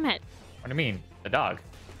 Damn it. What do you mean? The dog.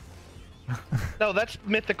 No, that's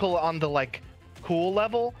mythical on the like cool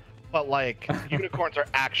level, but like unicorns are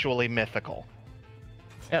actually mythical.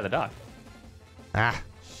 Yeah, the dog. Ah,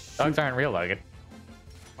 Dogs aren't real, Logan.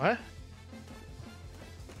 What?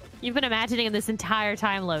 You've been imagining it this entire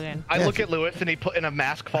time, Logan. I Yeah, look at Lewis and and a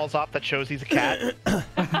mask falls off that shows he's a cat.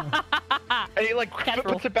 And he like Cat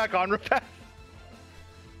puts it back on real fast.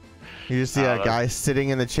 you just see a Oh, guy sitting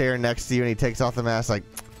in the chair next to you, and he takes off the mask. Like,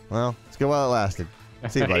 well, let's go while it lasted.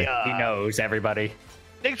 See you, buddy. Hey, He knows everybody.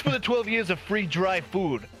 Thanks for the 12 years of free dry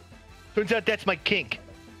food. Turns out that's my kink.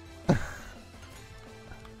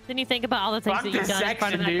 Then you think about all the things Fuck that you've this done in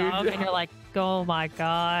front of that section, dog, dude. and you're like, oh my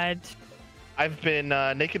god. I've been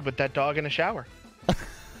naked with that dog in a shower.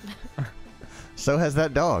 So has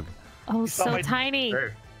that dog. Oh, saw so my- tiny.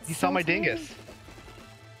 He saw my tiny. dingus.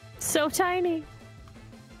 So tiny.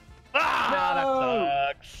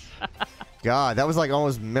 Ah, that sucks. God, that was like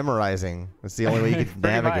almost memorizing. That's the only way you could Pretty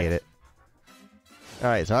navigate much. it. All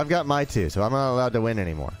right, so I've got my 2, so I'm not allowed to win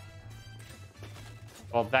anymore.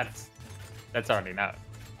 Well, that's already known.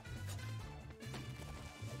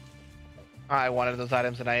 I wanted those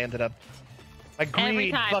items and I ended up. My Every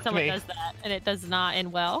greed time fucked someone me. does that, and it does not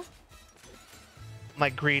end well. My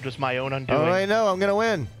greed was my own undoing. Oh, I know, I'm gonna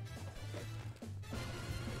win.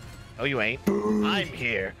 No, you ain't. I'm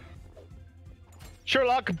here.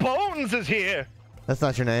 Sherlock Bones is here. That's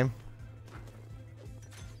not your name.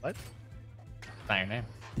 What? That's not your name.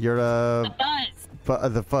 You're It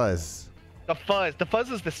does. the Fuzz. The Fuzz. The Fuzz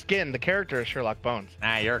is the skin. The character is Sherlock Bones.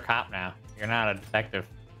 Nah, you're a cop now. You're not a detective.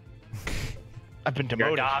 I've been Your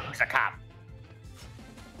demoted. dog's a cop.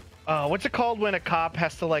 What's it called when a cop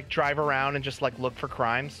has to like drive around and just like look for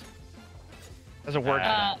crimes? There's a word.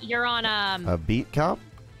 You're on A beat cop?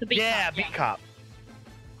 the beat. yeah, cop, beat cop.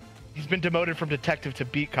 He's been demoted from detective to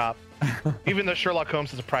beat cop, even though Sherlock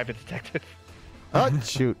Holmes is a private detective. Oh,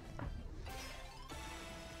 shoot.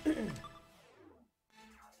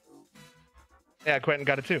 Yeah, Quentin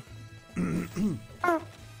got it too.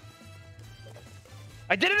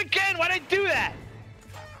 I did it again. Why'd I do that?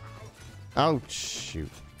 Oh, shoot.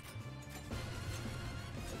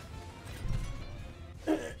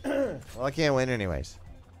 Well, I can't win anyways.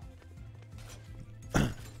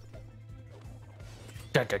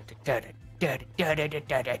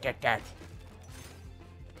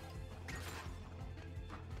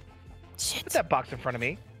 Shit. Put that box in front of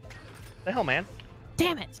me. The hell, man?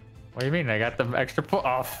 Damn it. What do you mean? I got the extra pull.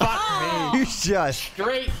 Oh, fuck me. You just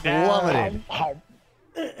Straight plummeted.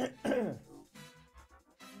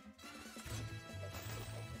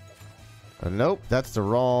 Nope, that's the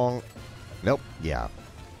wrong. Nope, yeah.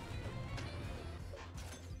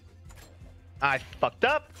 I fucked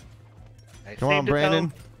up. I Come on, saved it, Brandon.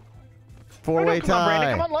 though. Four-way Come on,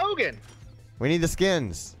 Brandon. tie. Come on, Logan. We need the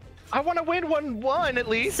skins. I want to win 1-1 at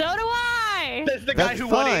least. So do I. There's the guy That's who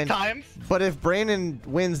won 8 fine. times. But if Brandon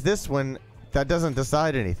wins this one, that doesn't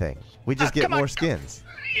decide anything. We just get come on, more come- skins.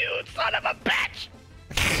 You son of a bitch.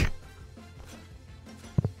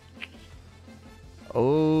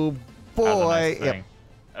 Oh That was a boy. nice Yep. thing.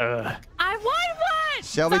 Ugh. I won one.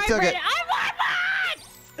 Shelby Sorry, took it. Brandon. I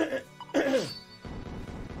won one.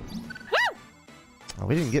 Woo! Oh,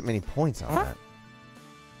 we didn't get many points on that.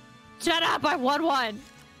 Shut up. I won one.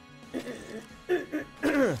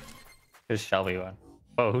 Did Because Shelby won.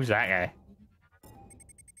 Oh, who's that guy?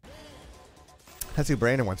 That's who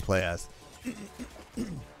Brandon wants to play as.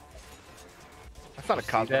 That's not a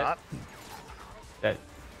cosmonaut. That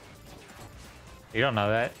you don't know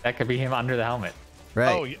that. That could be him under the helmet.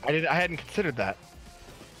 Right. Oh, I hadn't considered that.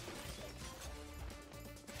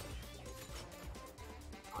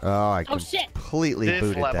 Oh, I Oh, shit. completely This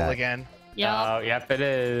booted level that. again. Yep. Oh, yep, it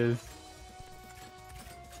is.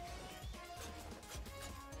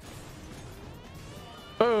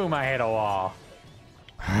 Boom! I hit a wall.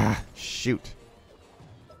 Shoot.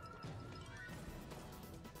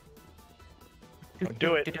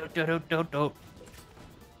 Do it.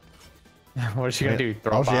 What is she gonna do?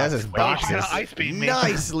 Throw All a she has box? is Wait. boxes. gonna ice beam me.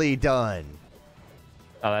 Nicely done.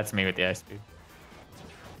 Oh, that's me with the ice speed.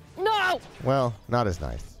 No! Well, not as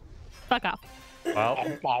nice. Fuck off. Well,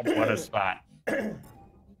 what a spot.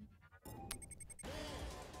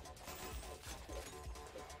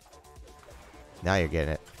 Now you're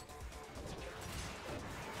getting it.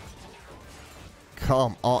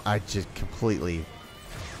 Come on. I just completely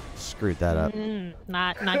screwed that up.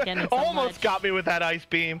 Not getting it so Almost much. got me with that ice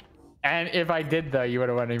beam. And if I did, though, you would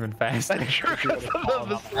have went even faster. That's sure because of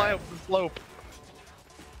the slope.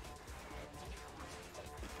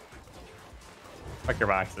 Fuck your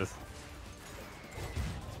boxes.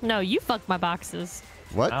 No, you fucked my boxes.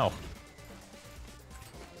 What? Oh.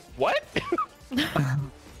 What?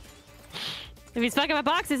 If he's fucking my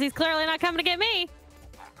boxes, he's clearly not coming to get me.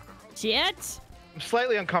 Shit. I'm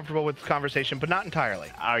slightly uncomfortable with this conversation, but not entirely.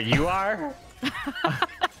 Oh, you are?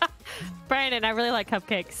 Brandon, I really like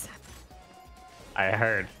cupcakes. I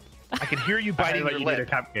heard. I can hear you I biting heard your what you did lip.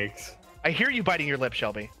 to cupcakes. I hear you biting your lip,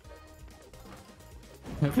 Shelby.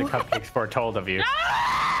 The cupcakes foretold of you.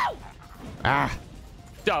 Ah.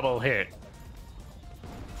 Double hit.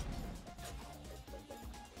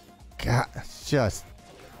 God, it's just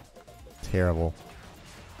terrible.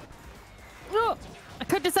 Oh, I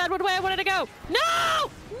couldn't decide which way I wanted to go. No!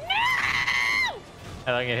 No!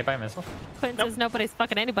 I like get hit by a missile. Quentin says nobody's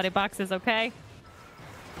fucking anybody boxes, okay?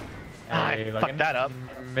 I Hey, fucked Logan. that up.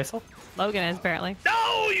 Missile? Logan is apparently.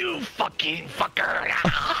 No, you fucking fucker!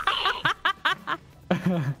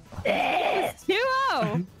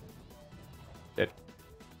 2-0. Did.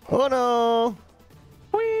 Oh no.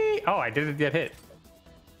 Whee! Oh, I didn't get hit.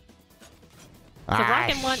 It's a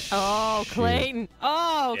rockin' one. Oh, shoot. Clayton.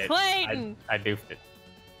 Oh, Did. Clayton. I doofed it.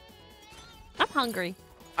 I'm hungry.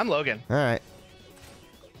 I'm Logan. All right.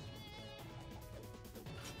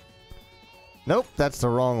 Nope, that's the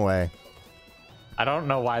wrong way. I don't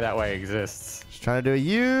know why that way exists. Just trying to do a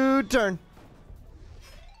U-turn.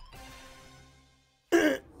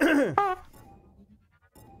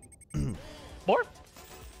 More?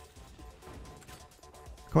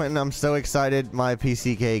 Quentin, I'm so excited my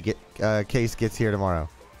PCK case gets here tomorrow.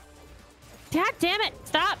 God damn it.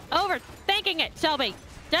 Stop overthinking it, Shelby.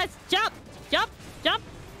 Just jump, jump, jump.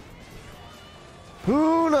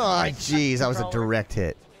 Ooh, no. Jeez, that was a direct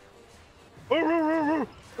hit. Why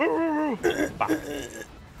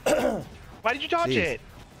did you dodge Jeez. it?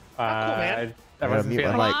 cool, man. I I gotta wasn't mute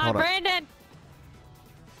my feeling mic. Come on, hold on. Brandon.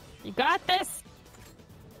 You got this.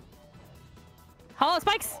 Hollow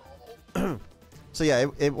spikes. So yeah,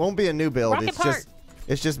 it won't be a new build. Rocket part.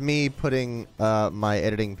 It's just me putting my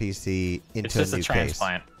editing PC into It's just a a new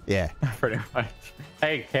transplant. case. Yeah. Pretty much.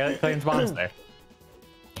 Hey, Clayton's mom's there.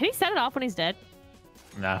 Can he set it off when he's dead?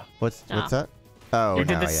 No. What's Oh. that? Oh, You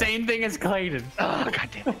did now, the yeah. same thing as Clayton. Oh, God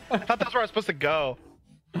damn it. I thought that's where I was supposed to go.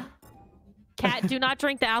 Cat, do not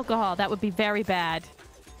drink the alcohol. That would be very bad.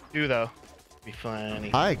 Do, though. Be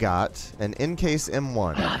funny. I got an in-case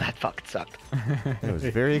M1. Oh, that fucking sucked. It was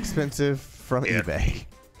very expensive from Yeah. eBay.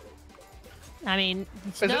 I mean,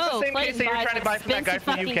 Is this the same case that you're trying to buy from that guy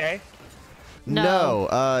from the UK? No.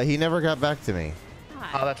 No, he never got back to me.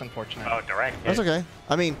 Oh, that's unfortunate. Oh, direct hit. That's okay.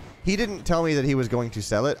 I mean, he didn't tell me that he was going to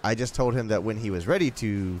sell it. I just told him that when he was ready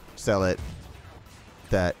to sell it,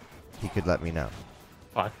 that he could let me know.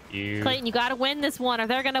 Fuck you. Clayton, you gotta win this one or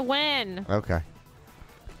they're gonna win. Okay.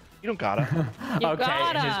 You don't gotta. You Okay,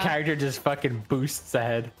 and his gotta. character just fucking boosts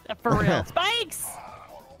ahead. For real. Spikes!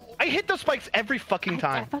 I hit those spikes every fucking I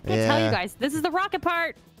time. fucking tell you Yeah. guys, this is the rocket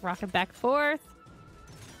part. Rocket back and forth.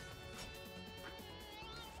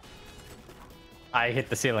 I hit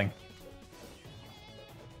the ceiling.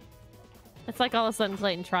 It's like all of a sudden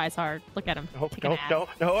Clayton tries hard. Look at him. No, Kicking no, ass. no,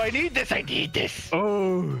 no, I need this. I need this.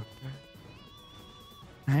 Oh.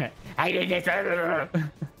 I did this.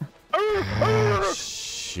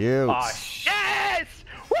 Shoot. Oh, shit. Yes!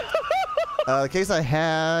 The case I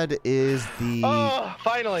had is the Oh,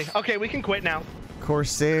 finally. Okay, we can quit now.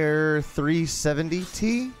 Corsair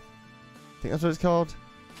 370T. I think that's what it's called.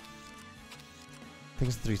 think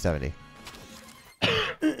it's 370.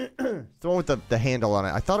 It's the one with the handle on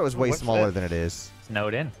it. I thought it was way What's smaller that? than it is.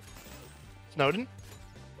 Snowden. Snowden?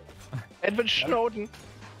 Edward Snowden.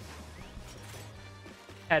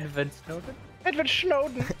 Edward Snowden. Edward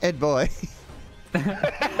Snowden. Ed boy.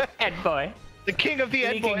 Ed boy. The king of the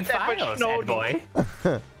Ed Leaking boys, Edward files, Ed Snowden. boy.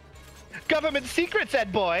 Government secrets,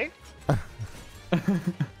 Ed boy.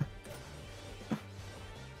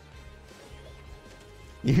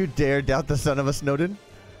 You dare doubt the son of a Snowden?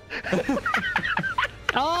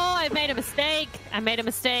 Oh, I made a mistake. I made a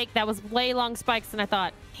mistake. That was way long spikes than I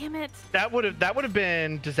thought. Damn it. That would have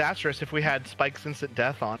been disastrous if we had Spike's instant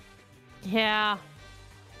death on. Yeah.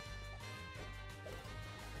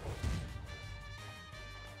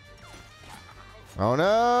 Oh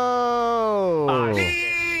no!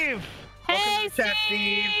 Steve! Hey, to the chat,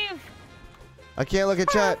 Steve! I can't look at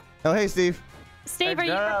chat. Oh, hey, Steve. Steve, are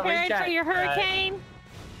you No, we prepared for can't. your hurricane?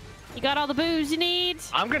 You got all the booze you need?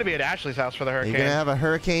 I'm gonna be at Ashley's house for the Are you hurricane. gonna have a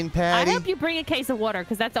hurricane I patty? hope you bring a case of water,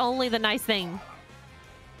 because that's only the nice thing.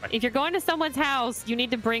 If you're going to someone's house, you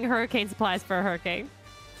need to bring hurricane supplies for a hurricane.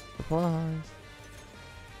 Supplies.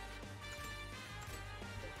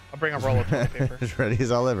 I'll bring a roll of toilet paper. As ready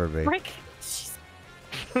as I'll ever be. Rick, she's...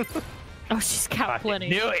 oh, she's got plenty.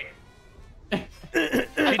 Knew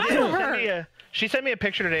it. She sent me a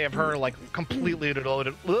picture today of her like completely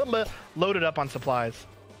loaded up on supplies.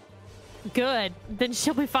 Good. Then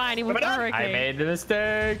she'll be fine even with a hurricane. I made the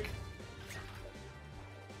mistake.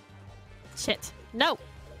 Shit. No.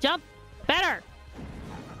 Jump. Better.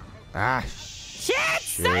 Ah, Shit!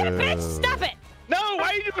 Son of a bitch! Stop it! No,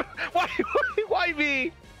 why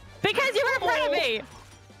me? Because you were in front of me!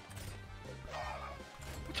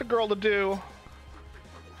 What's a girl to do?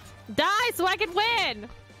 Die so I can win!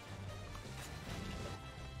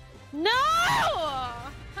 No!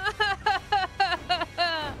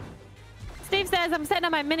 Steve says I'm sitting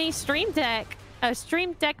on my mini Stream Deck, a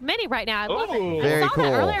Stream Deck Mini right now. I love Ooh. it. Very I saw cool.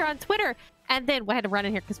 that earlier on Twitter, and then we had to run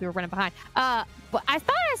in here because we were running behind. But I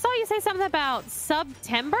thought I saw you say something about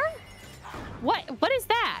September. What is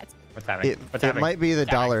that? What's happening? What's It happening? might be the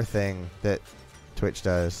What's happening? dollar thing that Twitch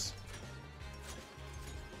does.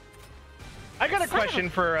 I got a Son of a question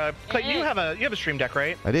for Clayton. You bitch. have a Stream Deck,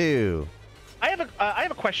 right? I do. I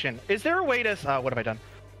have a question. Is there a way to what have I done?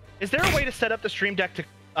 Is there a way to set up the Stream Deck to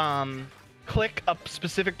click a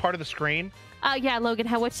specific part of the screen? Yeah, Logan,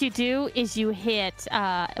 what you do is you hit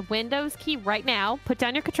Windows key right now, put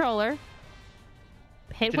down your controller,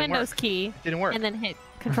 hit Didn't Windows work. key, Didn't work. and then hit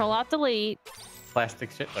Control Alt Delete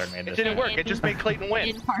Plastic shitlord made It this. didn't work. It just made Clayton win.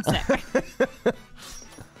 in Parsec.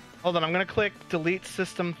 Hold on, I'm gonna click delete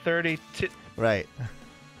system 32. Right.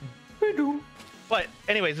 But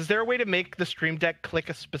anyways, is there a way to make the Stream Deck click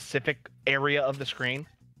a specific area of the screen?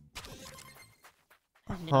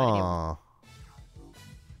 I have no idea. Huh.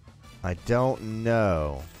 I don't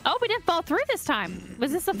know. Oh, we didn't fall through this time.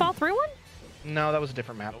 Was this a fall through one? No, that was a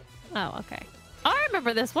different map. Oh, okay. Oh, I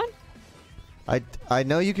remember this one. I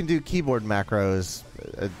know you can do keyboard macros.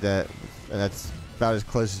 That's about as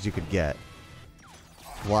close as you could get.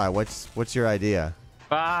 Why? What's your idea?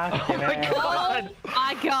 Fuck, Oh my man. God. Oh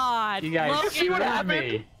my god. You guys Logan, see what screwed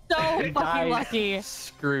happened? me. so You fucking guys lucky.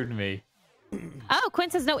 Screwed me. Oh, Quinn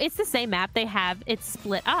says no, it's the same map. They have it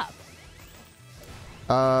split up.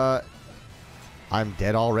 I'm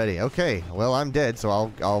dead already. Okay, well I'm dead,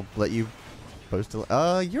 so I'll let you post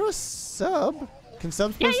a. You're a sub. Can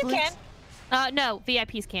subs Yeah, post you links? can. No,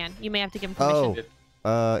 VIPs can. You may have to give them permission.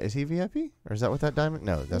 Oh, is he VIP or is that what that diamond?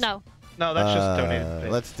 No, that's No. No, that's just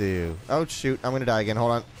donated. Let's do. Oh shoot, I'm gonna die again.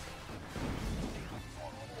 Hold on.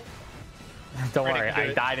 Don't Brandon worry, can do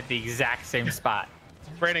I it. died at the exact same spot.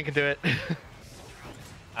 Brandon can do it.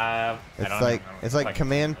 I It's don't like know. it's like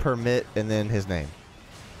command permit and then his name.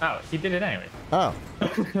 Oh, he did it anyway. Oh,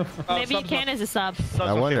 Maybe you subs can as a sub. Subs I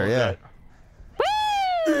must be wonder, able to yeah.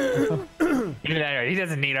 do it. Woo! He did it anyway. He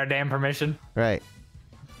doesn't need our damn permission. right.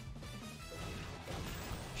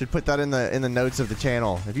 Should put that in the notes of the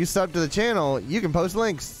channel. If you sub to the channel, you can post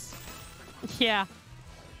links. Yeah.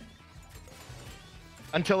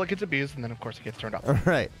 Until it gets abused, and then of course it gets turned off.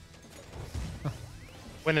 Right.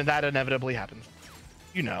 When that inevitably happens.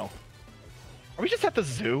 You know. Are we just at the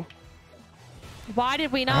zoo? Why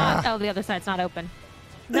did we not? Oh, the other side's not open.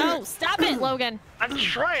 No, stop it, Logan. I'm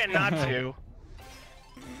trying not to.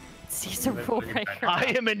 He's a rule breaker.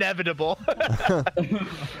 I am inevitable.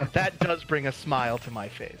 That does bring a smile to my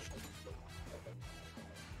face.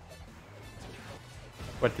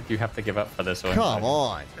 What did you have to give up for this one? Come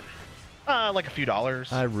on. Like a few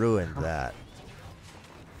dollars. I ruined that.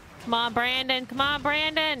 Come on, Brandon. Come on,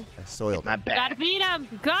 Brandon. I soiled My it. bad. Gotta beat him.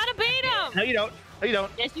 Gotta beat him. No, you don't. No, you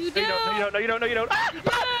don't. Yes, you No, do. you don't. No, you don't. No, you don't. Ah!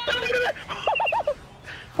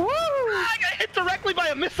 Woo! I got hit directly by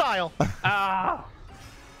a missile. Ah.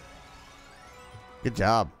 Good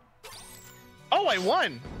job. Oh, I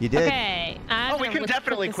won. You did. Okay. Oh, we can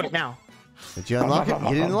definitely quit now. Did you unlock it? You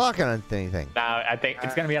didn't unlock it on anything. No, I think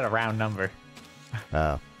it's gonna be at a round number.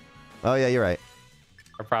 Oh. Oh yeah, you're right.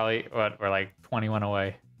 We're probably we're like 21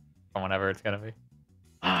 away from whatever it's gonna be.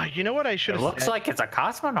 Ah, you know what I should It have looks said? like it's a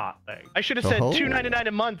cosmonaut thing. I should have said Oh. $2.99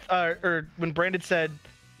 a month. Or when Brandon said,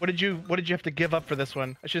 "What did you have to give up for this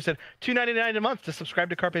one?" I should have said $2.99 a month to subscribe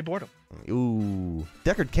to Carpe Boredom. Ooh.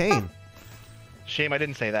 Deckard Cain. Shame I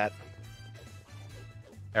didn't say that.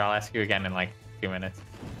 Here, I'll ask you again in like 2 minutes.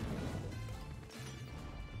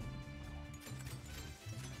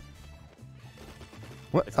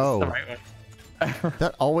 What? Is this the Oh. right way?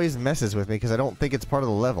 That always messes with me because I don't think it's part of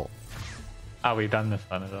the level. Oh, we've done this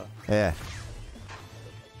one as well. Yeah.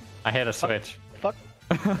 I hit a switch. Fuck.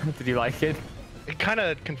 Did you like it? It kind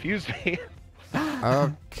of confused me.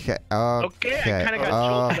 Okay. Okay, I kind of got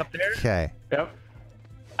jolted up there. Okay. Yep.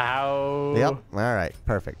 Ow. Yep. All right.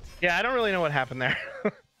 Perfect. Yeah, I don't really know what happened there.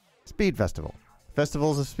 Speed Festival.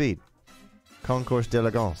 Festivals of Speed. Concours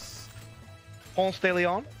d'Elegance. Ponce de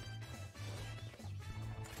Leon.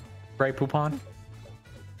 Ray Poupon?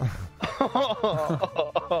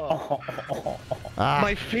 Ah,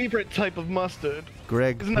 My favorite type of mustard.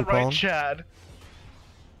 Greg Isn't that right, Poupon. Chad?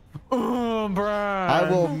 Oh, Brian. I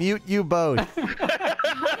will mute you both.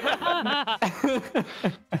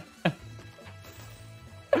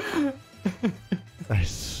 I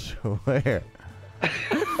swear.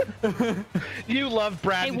 You love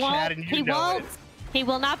Brad He and won't. Chad, and you He know won't. it. He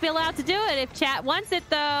will not be allowed to do it if chat wants it,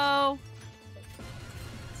 though.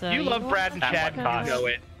 So You love Brad and At Chad, what and you cost? know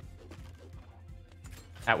it.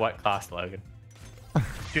 At what cost, Logan?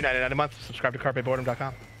 $2.99 a month. Subscribe to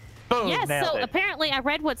CarpeBoredom.com. Boom, Yes. nailed So it. apparently, I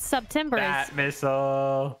read what September is. That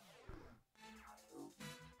missile.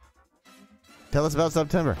 Tell us about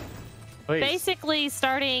September. Please. Basically,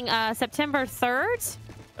 starting September 3rd.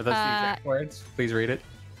 Are those the exact words? Please read it.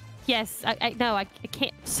 Yes. I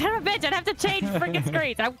can't. Son of a bitch! I'd have to change freaking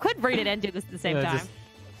screens. I could read it and do this at the same Yeah, time. just-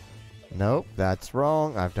 Nope, that's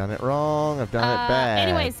wrong. I've done it wrong. I've done it bad.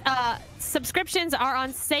 Anyways, subscriptions are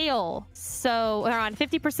on sale, so they're on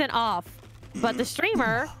 50% off. But the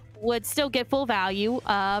streamer would still get full value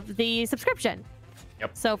of the subscription.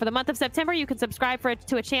 Yep. So for the month of September, you can subscribe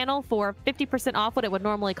to a channel for 50% off what it would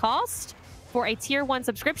normally cost for a tier 1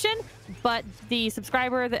 subscription. But the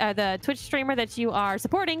subscriber, the Twitch streamer that you are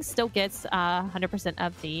supporting, still gets 100%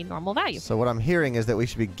 of the normal value. So what I'm hearing is that we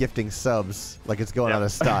should be gifting subs like it's going out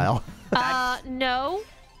of style. No.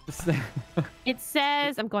 It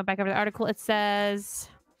says, I'm going back over the article. It says,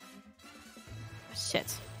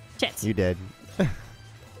 shit. You did.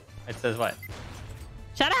 It says what?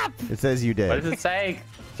 Shut up. It says you did. What does it say?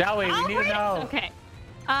 Shall we? I'll We need to read it. know. Okay.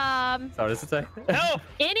 So what does it say? No.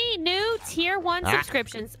 Any new tier 1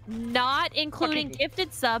 subscriptions, not including Fucking-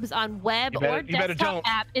 gifted subs on web You better- or you better desktop don't.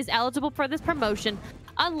 app, is eligible for this promotion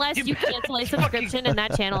unless You you better cancel a fucking subscription in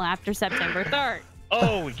that channel after September 3rd.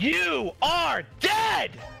 Oh, you are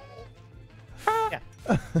dead. Yeah.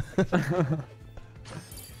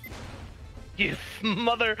 You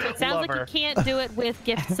mother Sounds lover. like you can't do it with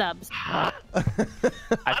gift subs. I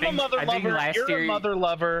I'm a mother lover. last You're year, a mother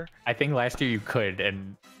lover. I think last year you could,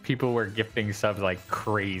 and people were gifting subs like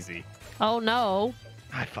crazy. Oh no,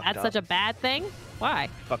 I fucked that's up. such a bad thing. Why?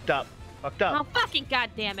 Fucked up. Fucked Oh up. fucking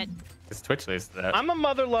goddamn it! It's Twitch list that. I'm a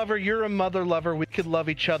mother lover. You're a mother lover. We could love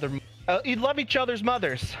each other. You love each other's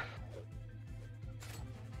mothers.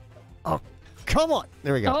 Oh, come on.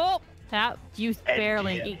 There we go. Oh, that you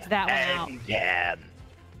barely eked that one out.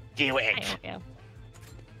 Do There we go.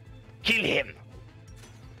 Kill him.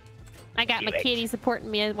 I got my Do it. kitty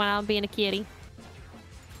supporting me when I'm being a kitty.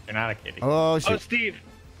 You're not a kitty. Oh, Oh, shit. Steve.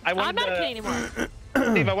 I I'm wanted not a to, kitty anymore.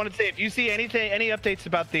 Steve, I wanted to say, if you see any updates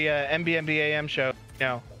about the MBMBAM show,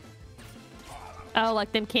 no. Oh,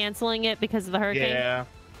 like them canceling it because of the hurricane? Yeah.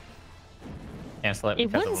 Cancel it.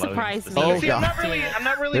 It because wouldn't of Logan's surprise me. Oh, See, God. I'm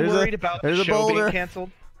not really There's worried about the there's a show boulder. being canceled.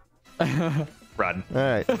 decision. Run. All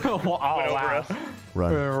right. Oh, Went over wow. us.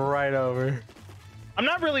 Run. Right over. I'm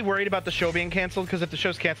not really worried about the show being canceled, because if the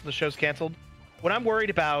show's canceled, the show's canceled. What I'm worried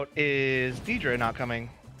about is Deidre not coming.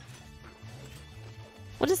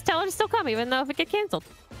 We'll just tell her to still come, even though if it get canceled.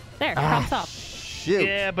 There, props off. Shoot.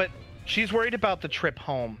 Yeah, but she's worried about the trip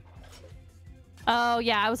home. Oh,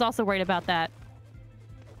 yeah, I was also worried about that.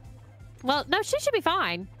 Well, no, she should be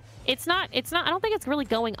fine. It's not, I don't think it's really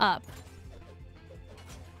going up.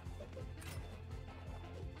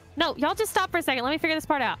 No, y'all just stop for a second. Let me figure this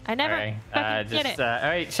part out. I never Okay. fucking get it. All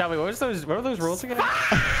right, Shelby, what were those rules again?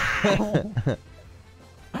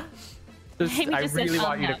 Amy I just said, really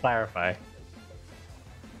want you to no. clarify.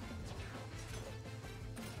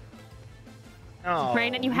 Oh,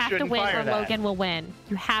 Brandon, you have to shouldn't win fire or that. Logan will win.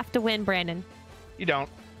 You have to win, Brandon. You don't.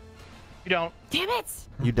 You don't. Damn it!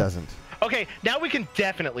 You doesn't. Okay, now we can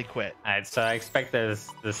definitely quit. All right, so I expect there's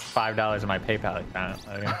 $5 in my PayPal account.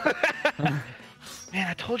 Okay. Man,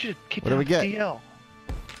 I told you to keep What do we get? DL.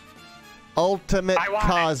 Ultimate I want it.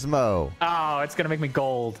 Cosmo. Oh, it's gonna make me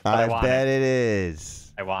gold. But I I want bet it. it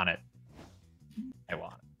is. I want it. I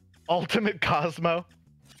want it. Ultimate Cosmo.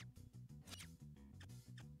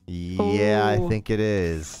 Yeah, I Ooh. think it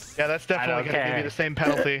is. Yeah, that's definitely going to give you the same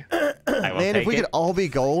penalty. I will Man, if take we it. could all be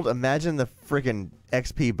gold, imagine the freaking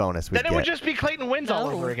XP bonus we'd Then it get. would just be Clayton wins all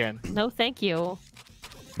No. over again. No, thank you.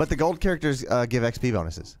 But the gold characters give XP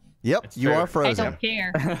bonuses. Yep, It's you true. are I frozen. don't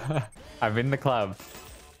care. I'm in the club.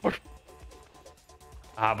 But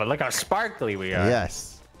look how sparkly we are.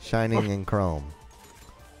 Yes, shining in chrome.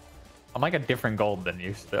 I'm like a different gold than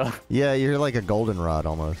you still. Yeah, you're like a goldenrod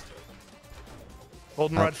almost.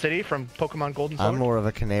 Goldenrod City from Pokemon Gold and Silver. I'm more of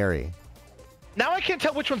a canary. Now I can't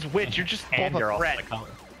tell which one's which. You're just And both you're a also threat. the color.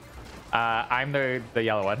 I'm the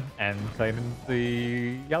yellow one, and Clayton's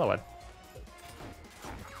the yellow one.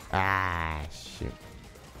 Ah, shoot.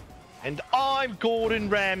 And I'm Gordon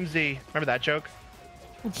Ramsay. Remember that joke?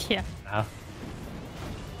 Yeah. No.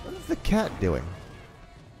 What is the cat doing?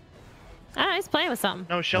 Ah, he's playing with something.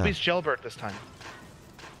 No, Shelby's Jailbird this time.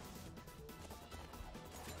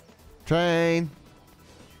 Train.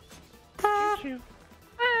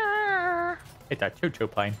 It's a choo-choo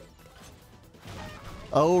plane.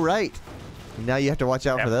 Oh, right. Now you have to watch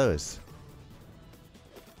out Yep. for those.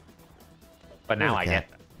 But now I Okay. get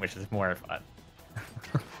them, which is more fun.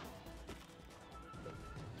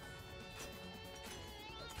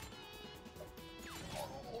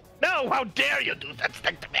 No, how dare you do that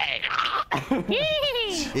thing to me?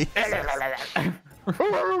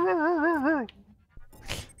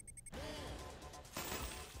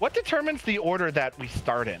 What determines the order that we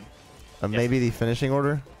start in? Maybe the finishing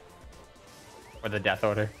order? Or the death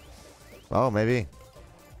order. Oh, maybe.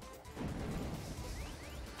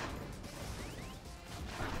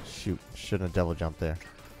 Shoot, shouldn't have double jumped there.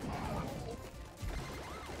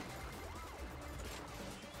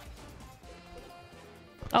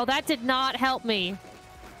 Oh, that did not help me.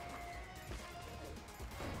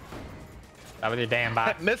 That was your damn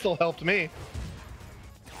box. That missile helped me.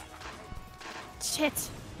 Shit.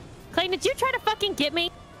 Clayton, did you try to fucking get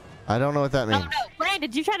me? I don't know what that Oh means. no, Brandon,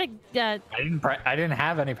 did you try to? I didn't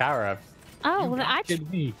have any power-ups. Oh, well,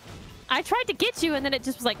 Me. I tried to get you, and then it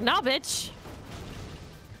just was like, nah, bitch.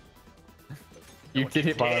 You did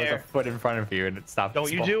it while I was a dare. foot in front of you, and it stopped.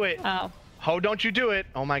 Don't you do it. Oh, Oh, don't you do it.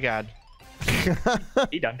 Oh my god.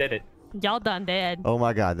 He done did it. y'all done dead. Oh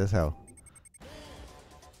my god, this hell.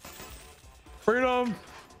 Freedom.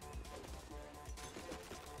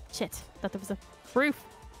 Shit, thought there was a roof.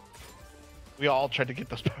 We all tried to get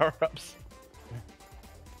those power-ups.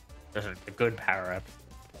 Those are the good power-ups.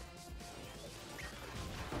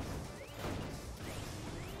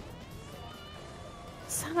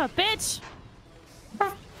 Son of a bitch.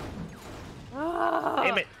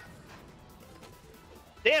 Damn it.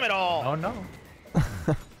 Damn it all. Oh no.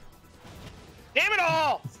 Damn it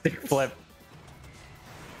all. Stick flip.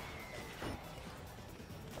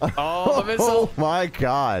 Oh, the missile. Oh my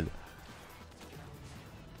god.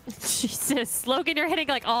 Jesus, Logan, you're hitting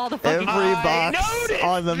like all the fucking. Every I box noticed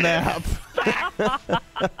on the map.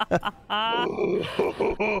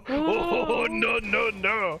 Oh, no, no,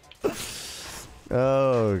 no.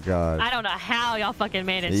 Oh god. I don't know how y'all fucking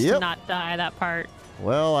managed to Yep. not die that part.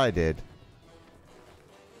 Well, I did.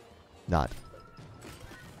 Not.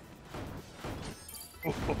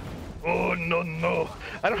 Oh, no, no.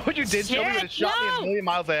 I don't know what you did, Shelby, but it Shit, shot me no. a million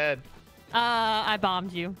miles ahead. I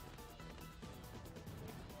bombed you.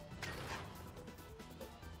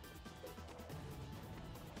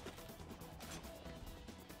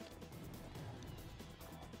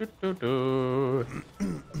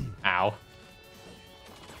 Ow.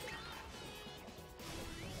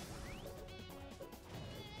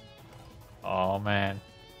 Oh man.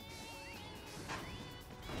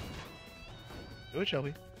 Do it,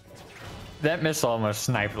 Shelby. That missile almost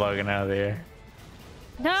sniped Logan out of the air.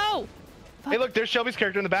 No. Hey, look, there's Shelby's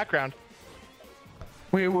character in the background.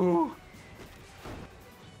 Wee woo.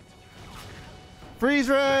 Freeze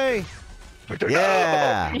ray!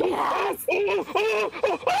 Yeah! Yes. Oh, oh,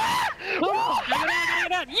 oh, ah! Oh, knock it down, knock it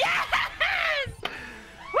down. Yes.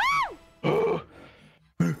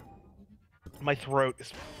 Woo! My throat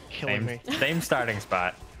is killing me. Same starting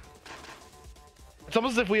spot. It's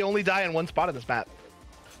almost as if we only die in one spot in this map.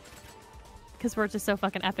 Because we're just so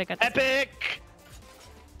fucking epic at this game. Epic!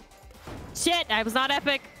 Shit, I was not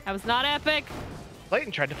epic. I was not epic.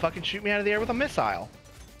 Clayton tried to fucking shoot me out of the air with a missile.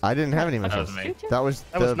 I didn't have any That missiles. was me. That was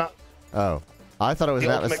That the, was not. Oh. I thought it was The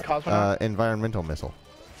an ultimate cosmonaut? environmental missile.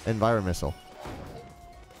 Environ missile.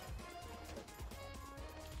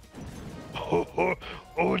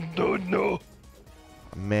 Oh no no!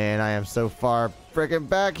 Man, I am so far freaking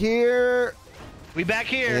back here. We back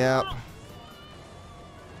here. Yep.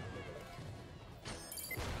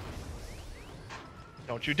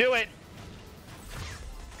 Don't you do it!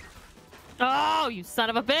 Oh, you son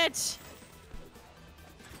of a bitch.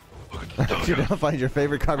 You now find your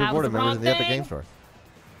favorite cardboard That was board the members wrong in the Epic thing.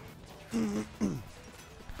 Game Store.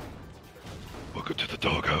 Welcome to the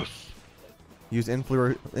doghouse. Use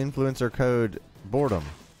influencer code boredom.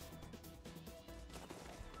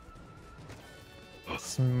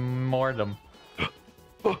 Smordom.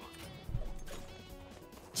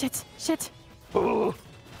 Shit, shit. Oh,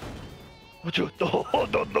 what you? Oh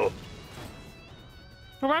no!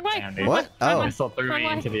 Wrong way. Damn, dude. What? Wrong Oh. way. Missile threw Wrong me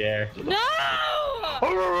way. into the air. No!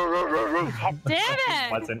 Damn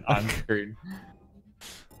it! Wasn't on screen.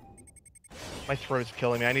 My throat is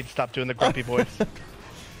killing me. I need to stop doing the grumpy voice.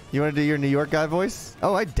 You want to do your New York guy voice?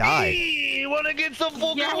 Oh, I died. Hey, wanna get some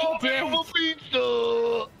fucking Yeah, he did. Habanero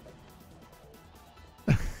pizza?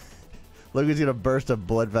 Logan's gonna burst a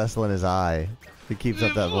blood vessel in his eye if he keeps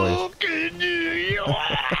up that voice. Fucking New York.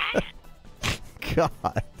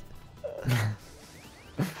 God.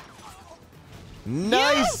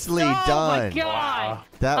 Nicely Yes! done. Oh my god. Wow.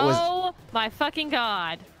 That was Oh my fucking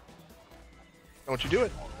god. Don't you do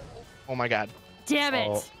it? Oh my god. Damn it.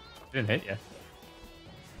 Oh. Didn't hit you.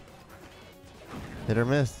 hit or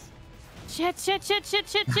miss. Shit, shit, shit, shit,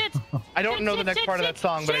 shit, shit. I don't Shit, know the shit, next shit, part of shit, that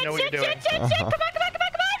song, but I shit, know what shit, you're doing. Shit, shit, shit. Come on, come on, come on,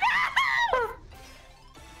 come on. No!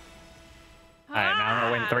 Alright, now I'm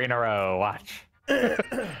gonna win 3 in a row. Watch.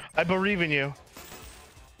 I believe in you.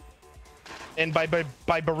 And by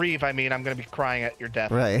bereave, I mean I'm gonna be crying at your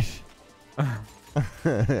death. Right.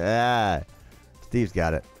 Yeah. Steve's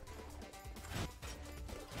got it.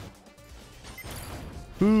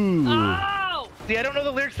 Ooh. Oh! See, I don't know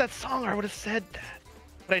the lyrics to that song, or I would have said that.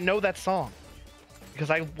 But I know that song because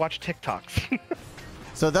I watch TikToks.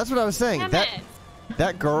 So that's what I was saying. Damn That it.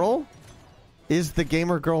 that girl is the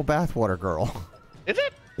gamer girl bathwater girl. Is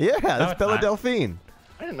it? Yeah, that's it's Bella not. Delphine.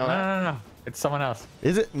 I didn't know No, that. no, no. It's someone else.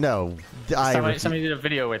 Is it? No. I Somebody did a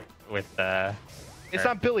video with It's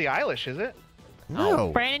not Billie Eilish, is it? no.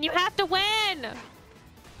 Brandon, you have to win.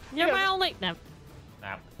 You're Yeah. my only. No.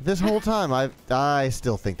 No. This whole time, I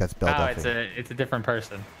still think that's Belle Oh, Delphine. it's a different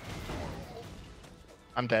person.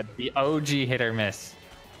 I'm dead. The OG hit or miss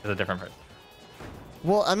is a different person.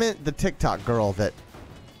 Well, I meant the TikTok girl that.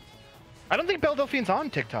 I don't think Belle Delphine's on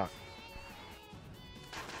TikTok.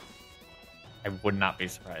 I would not be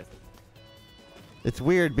surprised. It's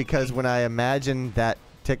weird because when I imagine that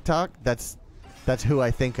TikTok, that's who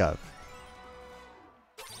I think of.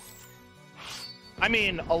 I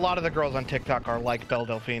mean, a lot of the girls on TikTok are like Belle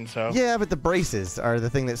Delphine, so Yeah, but the braces are the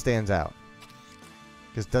thing that stands out.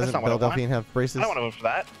 Because doesn't not what I Belle want. Delphine have braces? I don't want to vote for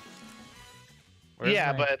that. Where's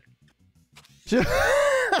Yeah, my- but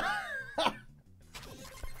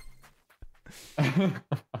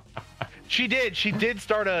she did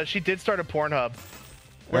start a Pornhub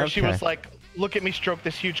where she Okay. was like, "Look at me stroke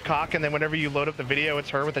this huge cock," and then whenever you load up the video, it's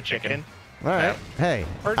her with a chicken. All right. Hey,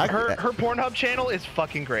 Her I- Pornhub channel is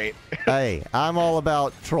fucking great. hey, I'm all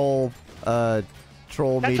about troll That's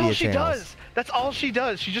media all she channels. does. That's all she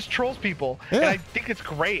does. She just trolls people, and Yeah. I think it's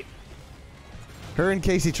great. Her and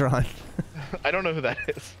Casey Tron. I don't know who that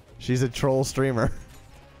is. She's a troll streamer.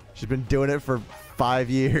 She's been doing it for 5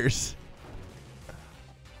 years.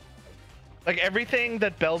 Like everything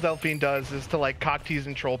that Belle Delphine does is to like cock tease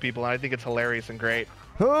and troll people, and I think it's hilarious and great.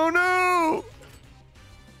 Oh no!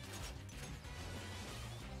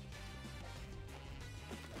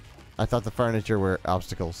 I thought the furniture were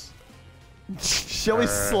obstacles. Shelly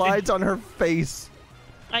slides on her face.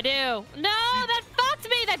 I do. No, that fucked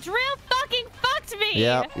me. That drill fucking fucked me.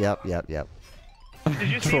 Yep. Did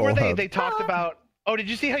you see Troll where hub. they talked about? Oh, did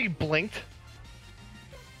you see how you blinked?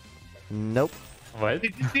 Nope. What?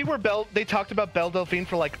 Did you see where they talked about Belle Delphine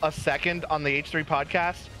for like a second on the H3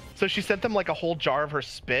 podcast? So she sent them like a whole jar of her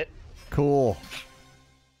spit. Cool.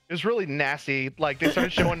 It was really nasty. Like they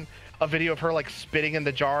started showing a video of her like spitting in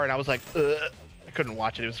the jar, and I was like, ugh. I couldn't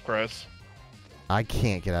watch it. It was gross. I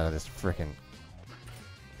can't get out of this frickin'.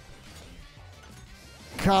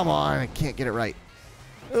 Come on, I can't get it right.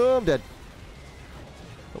 Oh, I'm dead.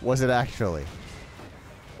 Was it actually?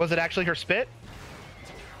 Was it actually her spit?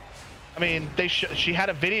 I mean, she had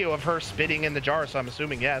a video of her spitting in the jar, so I'm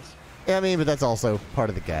assuming yes. Yeah, I mean, but that's also part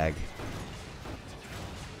of the gag.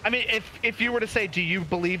 I mean, if you were to say, do you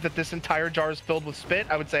believe that this entire jar is filled with spit?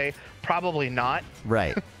 I would say probably not.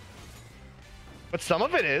 Right. But some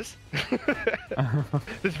of it is.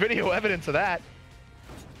 There's video evidence of that.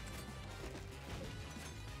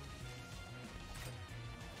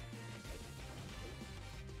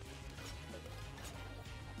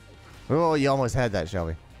 Oh, you almost had that,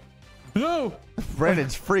 Shelby. No!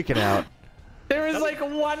 Brandon's freaking out. There was like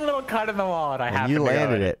one little cut in the wall, and I And happened you to go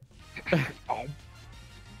landed in. it.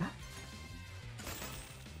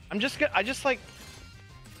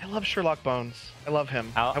 I love Sherlock Bones. I love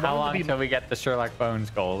him. How I want him long to be, until we get the Sherlock Bones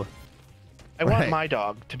gold? I want Right. my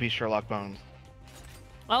dog to be Sherlock Bones.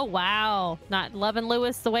 Oh, wow. Not loving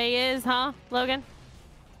Lewis the way he is, huh, Logan?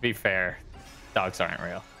 To be fair, dogs aren't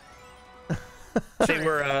real.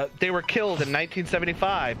 They were killed in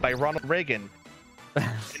 1975 by Ronald Reagan.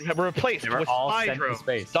 And were replaced They were with all spy sent to drones.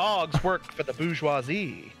 space. Dogs work for the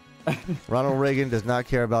bourgeoisie. Ronald Reagan does not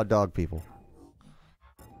care about dog people.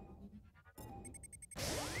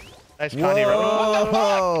 Nice Kanye reference.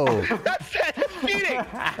 Whoa! That's cheating.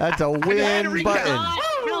 That's a had to win recount. button. Not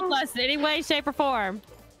help us in any way, shape, or form.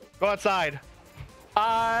 Go outside.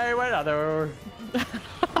 I went other. I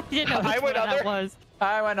didn't know I which went one that other. was.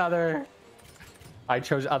 I went other. I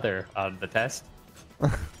chose other on the test.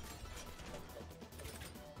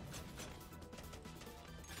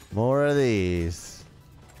 More of these.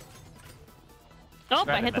 Oh, I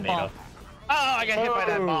Right in hit the ball. needle. Oh, I got hit by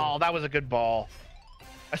that ball. That was a good ball.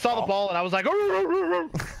 I saw the ball and I was like,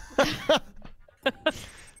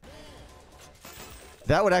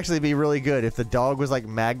 That would actually be really good if the dog was like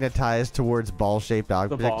magnetized towards ball-shaped The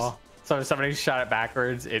objects. ball. So if somebody shot it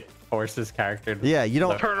backwards, it forces character to Yeah, you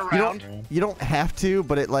don't turn You around. don't, you don't have to,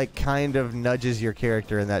 but it like kind of nudges your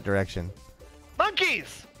character in that direction.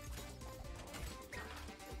 monkeys.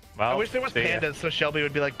 Well, I wish there was see ya. pandas so Shelby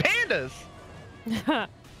would be like, pandas.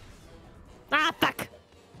 Ah, fuck.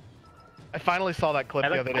 I finally saw that clip I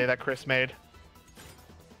the like- other day that Chris made.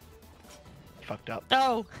 Fucked up.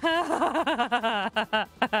 Oh.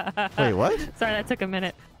 Wait, what? Sorry, that took a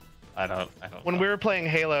minute. I don't When know. we were playing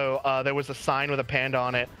Halo, there was a sign with a panda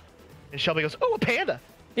on it. And Shelby goes, oh, a panda.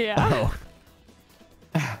 Yeah.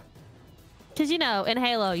 Oh, Because, you know, in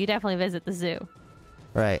Halo, you definitely visit the zoo.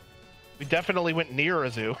 right. We definitely went near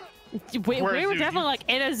a zoo. We Where a were zoo definitely like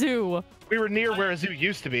in a zoo. We were near where a zoo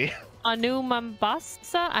used to be. A New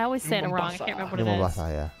Mombasa? I always say it wrong. I can't remember what New it is.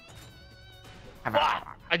 Mufasa, yeah.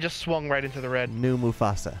 I just swung right into the red. New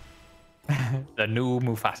Mufasa. The new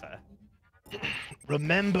Mufasa.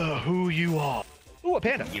 Remember who you are. Ooh, a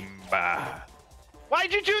panda. Yimba.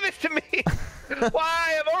 Why'd you do this to me?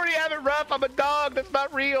 Why? I'm already having rough. I'm a dog. That's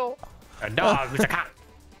not real. A dog with a cop.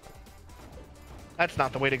 That's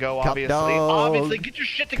not the way to go, Cop obviously. dog. Obviously, get your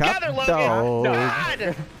shit Cop together, Logan. dog.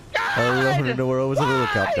 God! I love God! to know where I was a little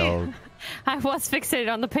cop Why? dog. I was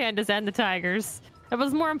fixated on the pandas and the tigers. It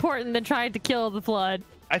was more important than trying to kill the flood.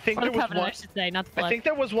 I think Or there the was covenant, one. I should say, not the flood. I think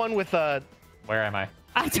there was one with a. Where am I?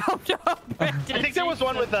 I don't know. I think there was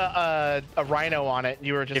one with a rhino on it. And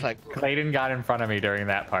you were just If like, Clayton got in front of me during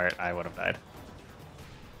that part, I would have died.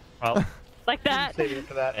 Well, Like that. save it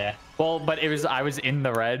for that. yeah. Well, but I was in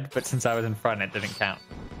the red, but since I was in front, it didn't count.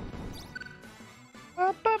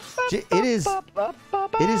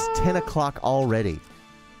 It is 10 o'clock already.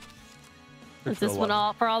 Is this one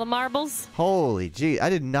all for all the marbles? Holy gee, I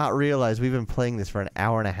did not realize we've been playing this for an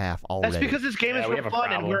hour and a half already. That's because this game Yeah, is we for have a fun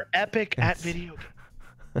and problem. we're epic at video games.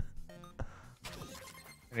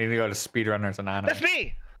 I need to go to SpeedRunners Anonymous. That's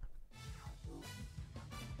me.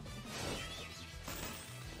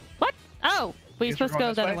 What? Oh, we Guess supposed we're to going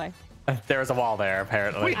go the this other way? way. There's a wall there,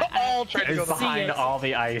 apparently. We all tried to It's go the behind it. all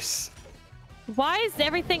the ice. Why is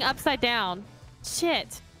everything upside down?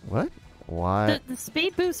 Shit. What? Why? The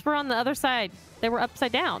speed boosts were on the other side. They were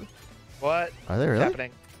upside down. What? Are they What's really?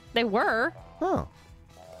 happening? They were. Oh.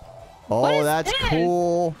 What Oh, is that's this?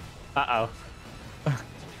 cool. Uh-oh.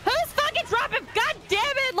 Who's fucking dropping? God damn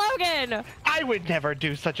it, Logan! I would never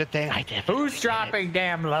do such a thing. I did. Who's dropping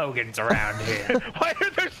damn Logans around here? Why are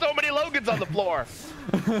there so many Logans on the floor?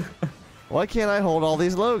 Why can't I hold all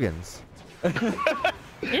these Logans?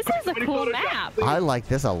 This is a cool map. I like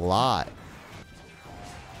this a lot.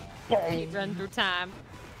 Run through time.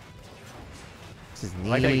 This is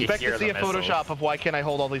Like how you neat. Expect hear to see a the missiles. Photoshop of why can't I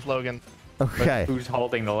hold all these Logans. But Okay. who's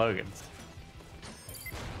holding the Logans?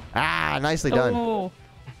 Ah, nicely done. Oh,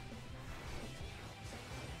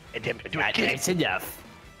 Do it, kill him. enough.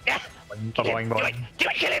 Yeah. Boing, boing. Do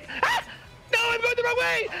it, kill him. Ah! No, I'm going the wrong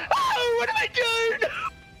way! Oh, what am I doing?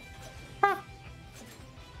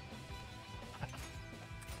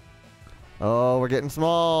 Oh, we're getting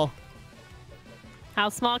small. How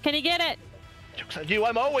small can you get it? Jokes on you,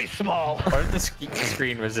 I'm always small. Or if the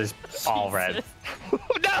screen was just all red.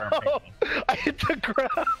 No! I hit the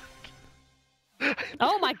ground.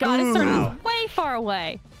 Oh my god, it started way far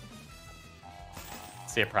away.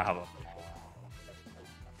 See a problem.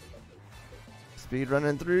 Speed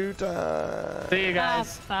running through time. See you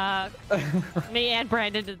guys. Oh, fuck. Me and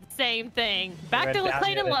Brandon did the same thing. Back Red to down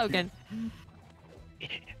Clayton the other- Logan.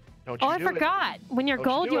 Don't Oh, you I do it. forgot. When you're Don't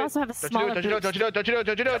gold, do you it. also have a smaller Don't you do it, boost. don't you do it, don't you do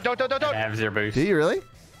it, don't you do it, don't. Halves your boost. Do you really?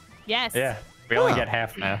 Yes. Yeah, we only Huh. get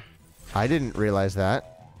half now. I didn't realize that.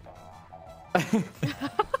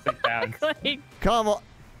 Down. Clayton. Come on.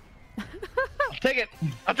 I'll take it.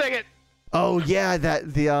 I'll take it. Oh yeah,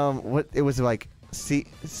 that the what it was like C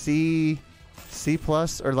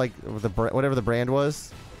plus or like the whatever the brand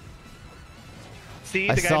was. See,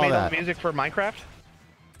 I the guy saw made all that. the music for Minecraft.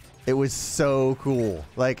 It was so cool.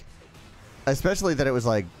 Like, especially that it was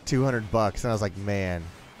like $200, and I was like, man,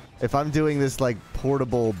 if I'm doing this like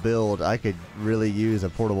portable build, I could really use a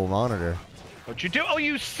portable monitor. Don't you do? Oh,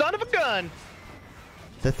 you son of a gun!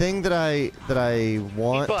 The thing that I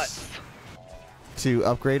want Butts. to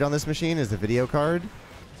upgrade on this machine is the video card.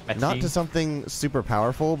 Not to something super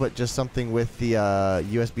powerful, but just something with the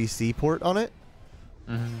USB-C port on it.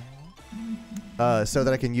 So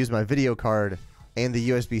that I can use my video card and the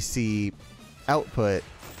USB-C output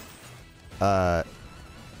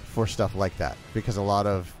for stuff like that. Because a lot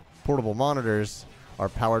of portable monitors are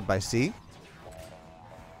powered by C.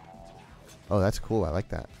 Oh, that's cool. I like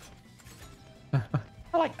that.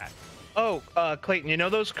 I like that. Oh, Clayton, you know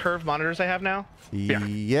those curved monitors I have now?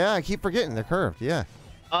 Yeah, I keep forgetting they're curved. Yeah.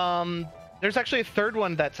 There's actually a third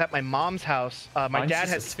one that's at my mom's house. My Mine's dad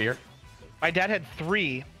just had a sphere. my dad had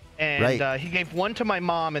 3, and Right. he gave 1 to my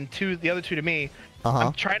mom and the other 2 to me. Uh-huh.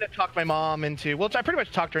 I'm trying to talk my mom into. Well, I pretty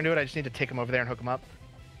much talked her into it. I just need to take them over there and hook them up.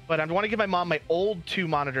 But I want to give my mom my old 2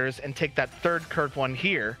 monitors and take that third curved one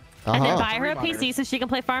here. And then Uh-huh. buy her a 3 PC so she can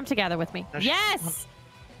play Farm together with me. No, she- Yes!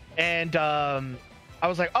 And I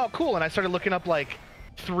was like, oh, cool. And I started looking up like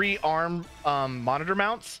 3 ARM monitor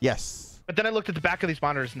mounts. Yes. But then I looked at the back of these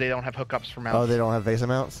monitors and they don't have hookups for mounts. Oh, they don't have VESA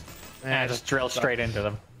mounts? Yeah, just drill straight into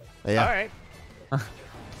them. Yeah. All right.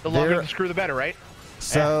 The longer They're- the screw, the better, right?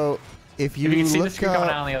 So if you, If you can see the look screw coming up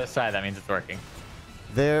out on the other side, that means it's working.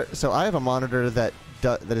 there, so I have a monitor that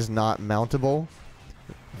is not mountable.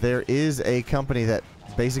 There is a company that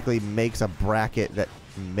basically makes a bracket that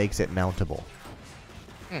makes it mountable.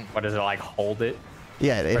 What does it like? Hold it?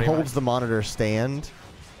 Yeah, it Pretty holds much. the monitor stand,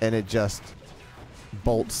 and it just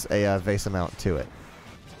bolts a VESA mount to it.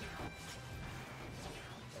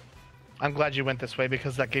 I'm glad you went this way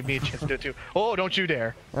because that gave me a chance to do it too. Oh, don't you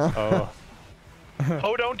dare. Oh,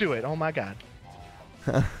 Oh, don't do it. Oh my God.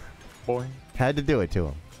 boy. Had to do it to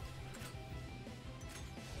him.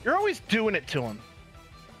 You're always doing it to him.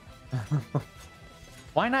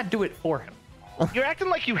 Why not do it for him? You're acting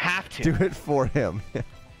like you have to. Do it for him.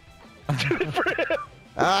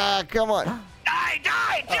 Ah, come on. Die,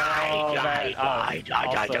 die, die, Oh, die, man. die, die,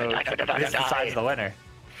 die, Also, die, die, die, die, this die, decides the winner.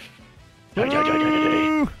 Die, die,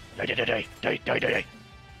 die, die, die, die, die, die, die, die, die.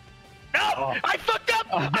 No! Oh. I fucked up!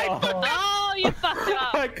 I fucked up! Oh, you fucked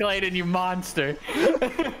up. Clayton, you monster.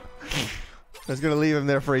 I was going to leave him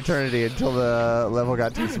there for eternity until the level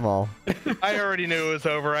got too small. I already knew it was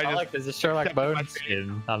over. I I just. like there's a Sherlock Kept my Bones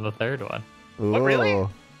skin on the third one. Ooh. really?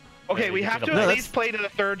 Okay, Yeah, we you have can to do at that. least play to the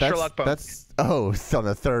third Sherlock Bones. It's on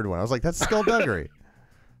the third one. I was like, that's skullduggery.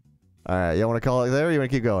 All right, you want to call it there or you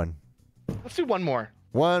want to keep going? Let's do one more.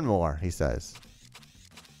 One more, he says.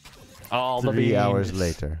 All the 3 hours beans.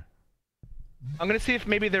 later. I'm gonna see if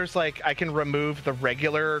maybe there's like I can remove the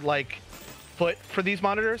regular like foot for these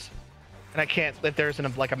monitors, and I can't. If there's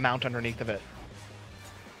like a mount underneath of it.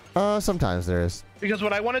 Sometimes there is. Because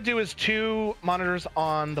what I want to do is 2 monitors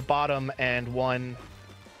on the bottom and 1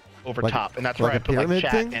 over Like- top, and that's like where I a put like pyramid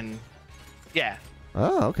chat thing? and yeah,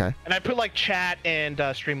 Oh, okay. and I put like chat and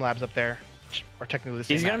Streamlabs up there, which are technically the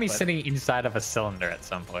same. He's gonna map, be but sitting inside of a cylinder at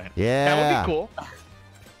some point. Yeah. That would be cool.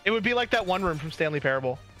 It would be like that one room from Stanley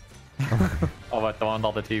Parable. Oh, what, the one with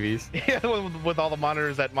all the TVs? Yeah, with all the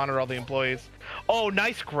monitors that monitor all the employees. Oh,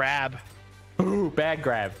 nice grab. Ooh, bad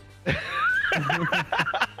grab.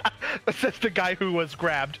 That's the guy who was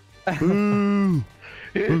grabbed. Ooh.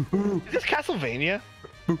 Is this Castlevania?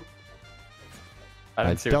 I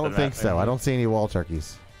didn't see what don't the think map so. is. I don't see any wall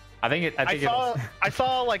turkeys. I think it. I think it. I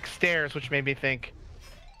saw like stairs, which made me think.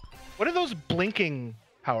 What are those blinking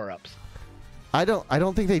power-ups? I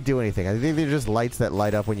don't think they do anything. I think they're just lights that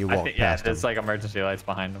light up when you walk yeah, past them. there's like emergency lights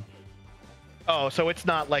behind them. Oh, so it's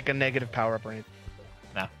not like a negative power up or anything.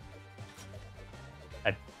 No.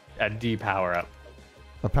 A D power up.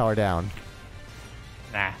 A power down.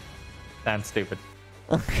 Nah. Sounds stupid.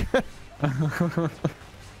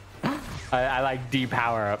 I like D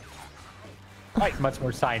power up. Right. Much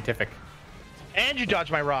more scientific. And you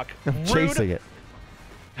dodged my rock. I'm chasing it.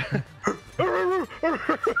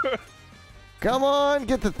 Come on,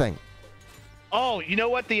 get the thing. Oh, you know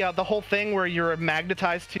what? The whole thing where you're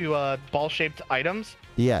magnetized to ball-shaped items?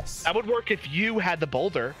 Yes. That would work if you had the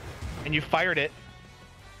boulder and you fired it.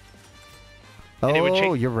 And it would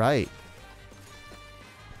Oh, you're right.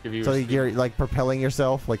 So you're like propelling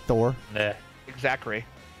yourself like Thor? Nah. Exactly.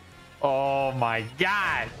 Oh my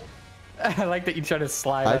god. I like that you try to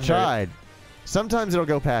slide I under tried. Sometimes it'll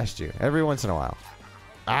go past you. Every once in a while.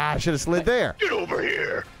 Ah, I should have slid there. Get over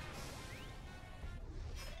here.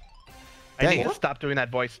 I Dang need to it. stop doing that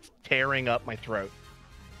voice. It's tearing up my throat.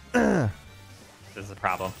 This is a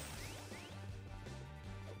problem.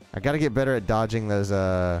 I gotta get better at dodging those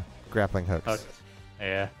grappling hooks. Okay.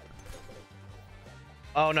 Yeah.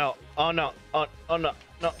 Oh no. Oh no. Oh no.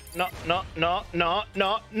 No, no, no, no, no,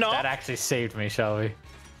 no, no. That actually saved me, Shelby.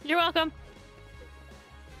 You're welcome.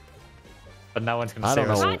 But no one's gonna I save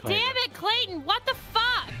don't us. know. God damn it, Clayton! What the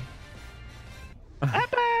fuck?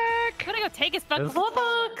 Epic! I'm gonna go take his fucking This-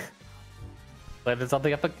 book. There's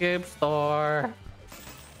something at the game store.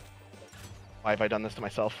 Why have I done this to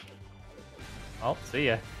myself? Oh, see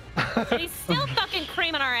ya. And he's still fucking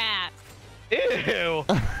creaming our ass. Ew!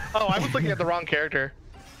 Oh, I was looking at the wrong character.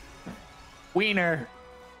 Wiener.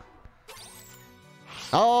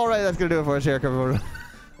 All right, that's gonna do it for us here.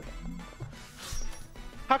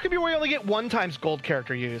 How come we only get one times gold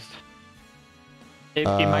character used? It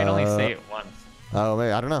might only say it once. Oh,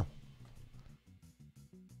 maybe I don't know.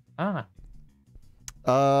 I don't know.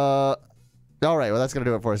 All right, well, that's going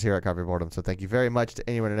to do it for us here at Coffee Boredom. So thank you very much to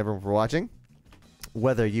anyone and everyone for watching.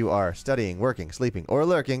 Whether you are studying, working, sleeping, or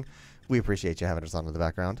lurking, we appreciate you having us on in the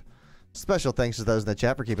background. Special thanks to those in the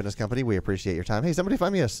chat for keeping us company. We appreciate your time. Hey, somebody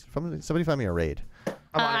find me a raid.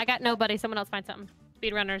 I got nobody. Someone else find something.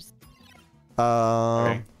 Speedrunners.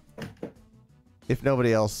 Okay. If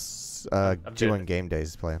nobody else, G1 Game Days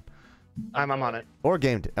is playing. I'm on it. Or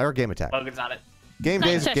Game Attack. Logan's on it. Game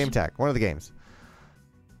Days, Shush. Game Attack. One of the games.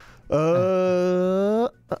 To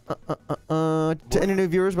any new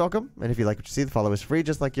viewers, welcome. And if you like what you see, the follow is free,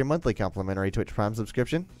 just like your monthly complimentary Twitch Prime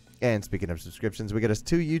subscription. And speaking of subscriptions, we got us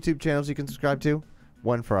 2 YouTube channels you can subscribe to.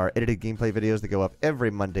 One for our edited gameplay videos that go up every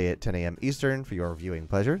Monday at 10 a.m. Eastern for your viewing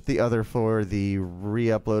pleasure. The other for the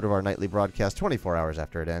re-upload of our nightly broadcast 24 hours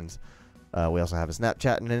after it ends. We also have a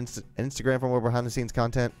Snapchat and Instagram for more behind-the-scenes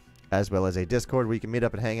content, as well as a Discord where you can meet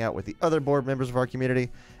up and hang out with the other board members of our community,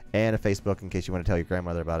 and a Facebook in case you want to tell your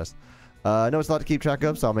grandmother about us. I know it's a lot to keep track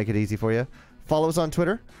of, so I'll make it easy for you. Follow us on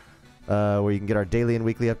Twitter, where you can get our daily and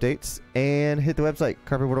weekly updates, and hit the website,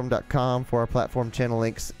 carpetboredom.com, for our platform channel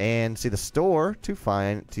links, and see the store to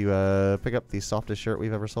pick up the softest shirt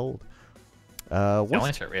we've ever sold. The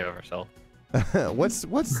only shirt we have ever sold.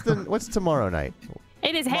 What's tomorrow night?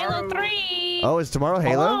 It is Halo 3. Oh, is tomorrow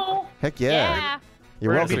Halo? Oh. Heck yeah. Yeah.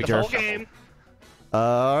 You're We're welcome, gonna beat the Jerk. whole game.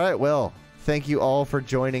 All right, well, thank you all for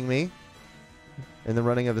joining me in the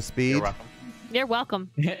running of the speed. You're welcome. You're welcome.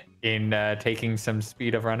 In taking some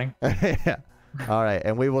speed of running. Yeah. All right,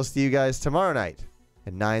 and we will see you guys tomorrow night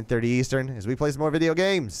at 9:30 Eastern as we play some more video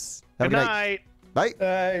games. Have Good a good night. night.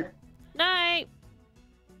 Bye. Night.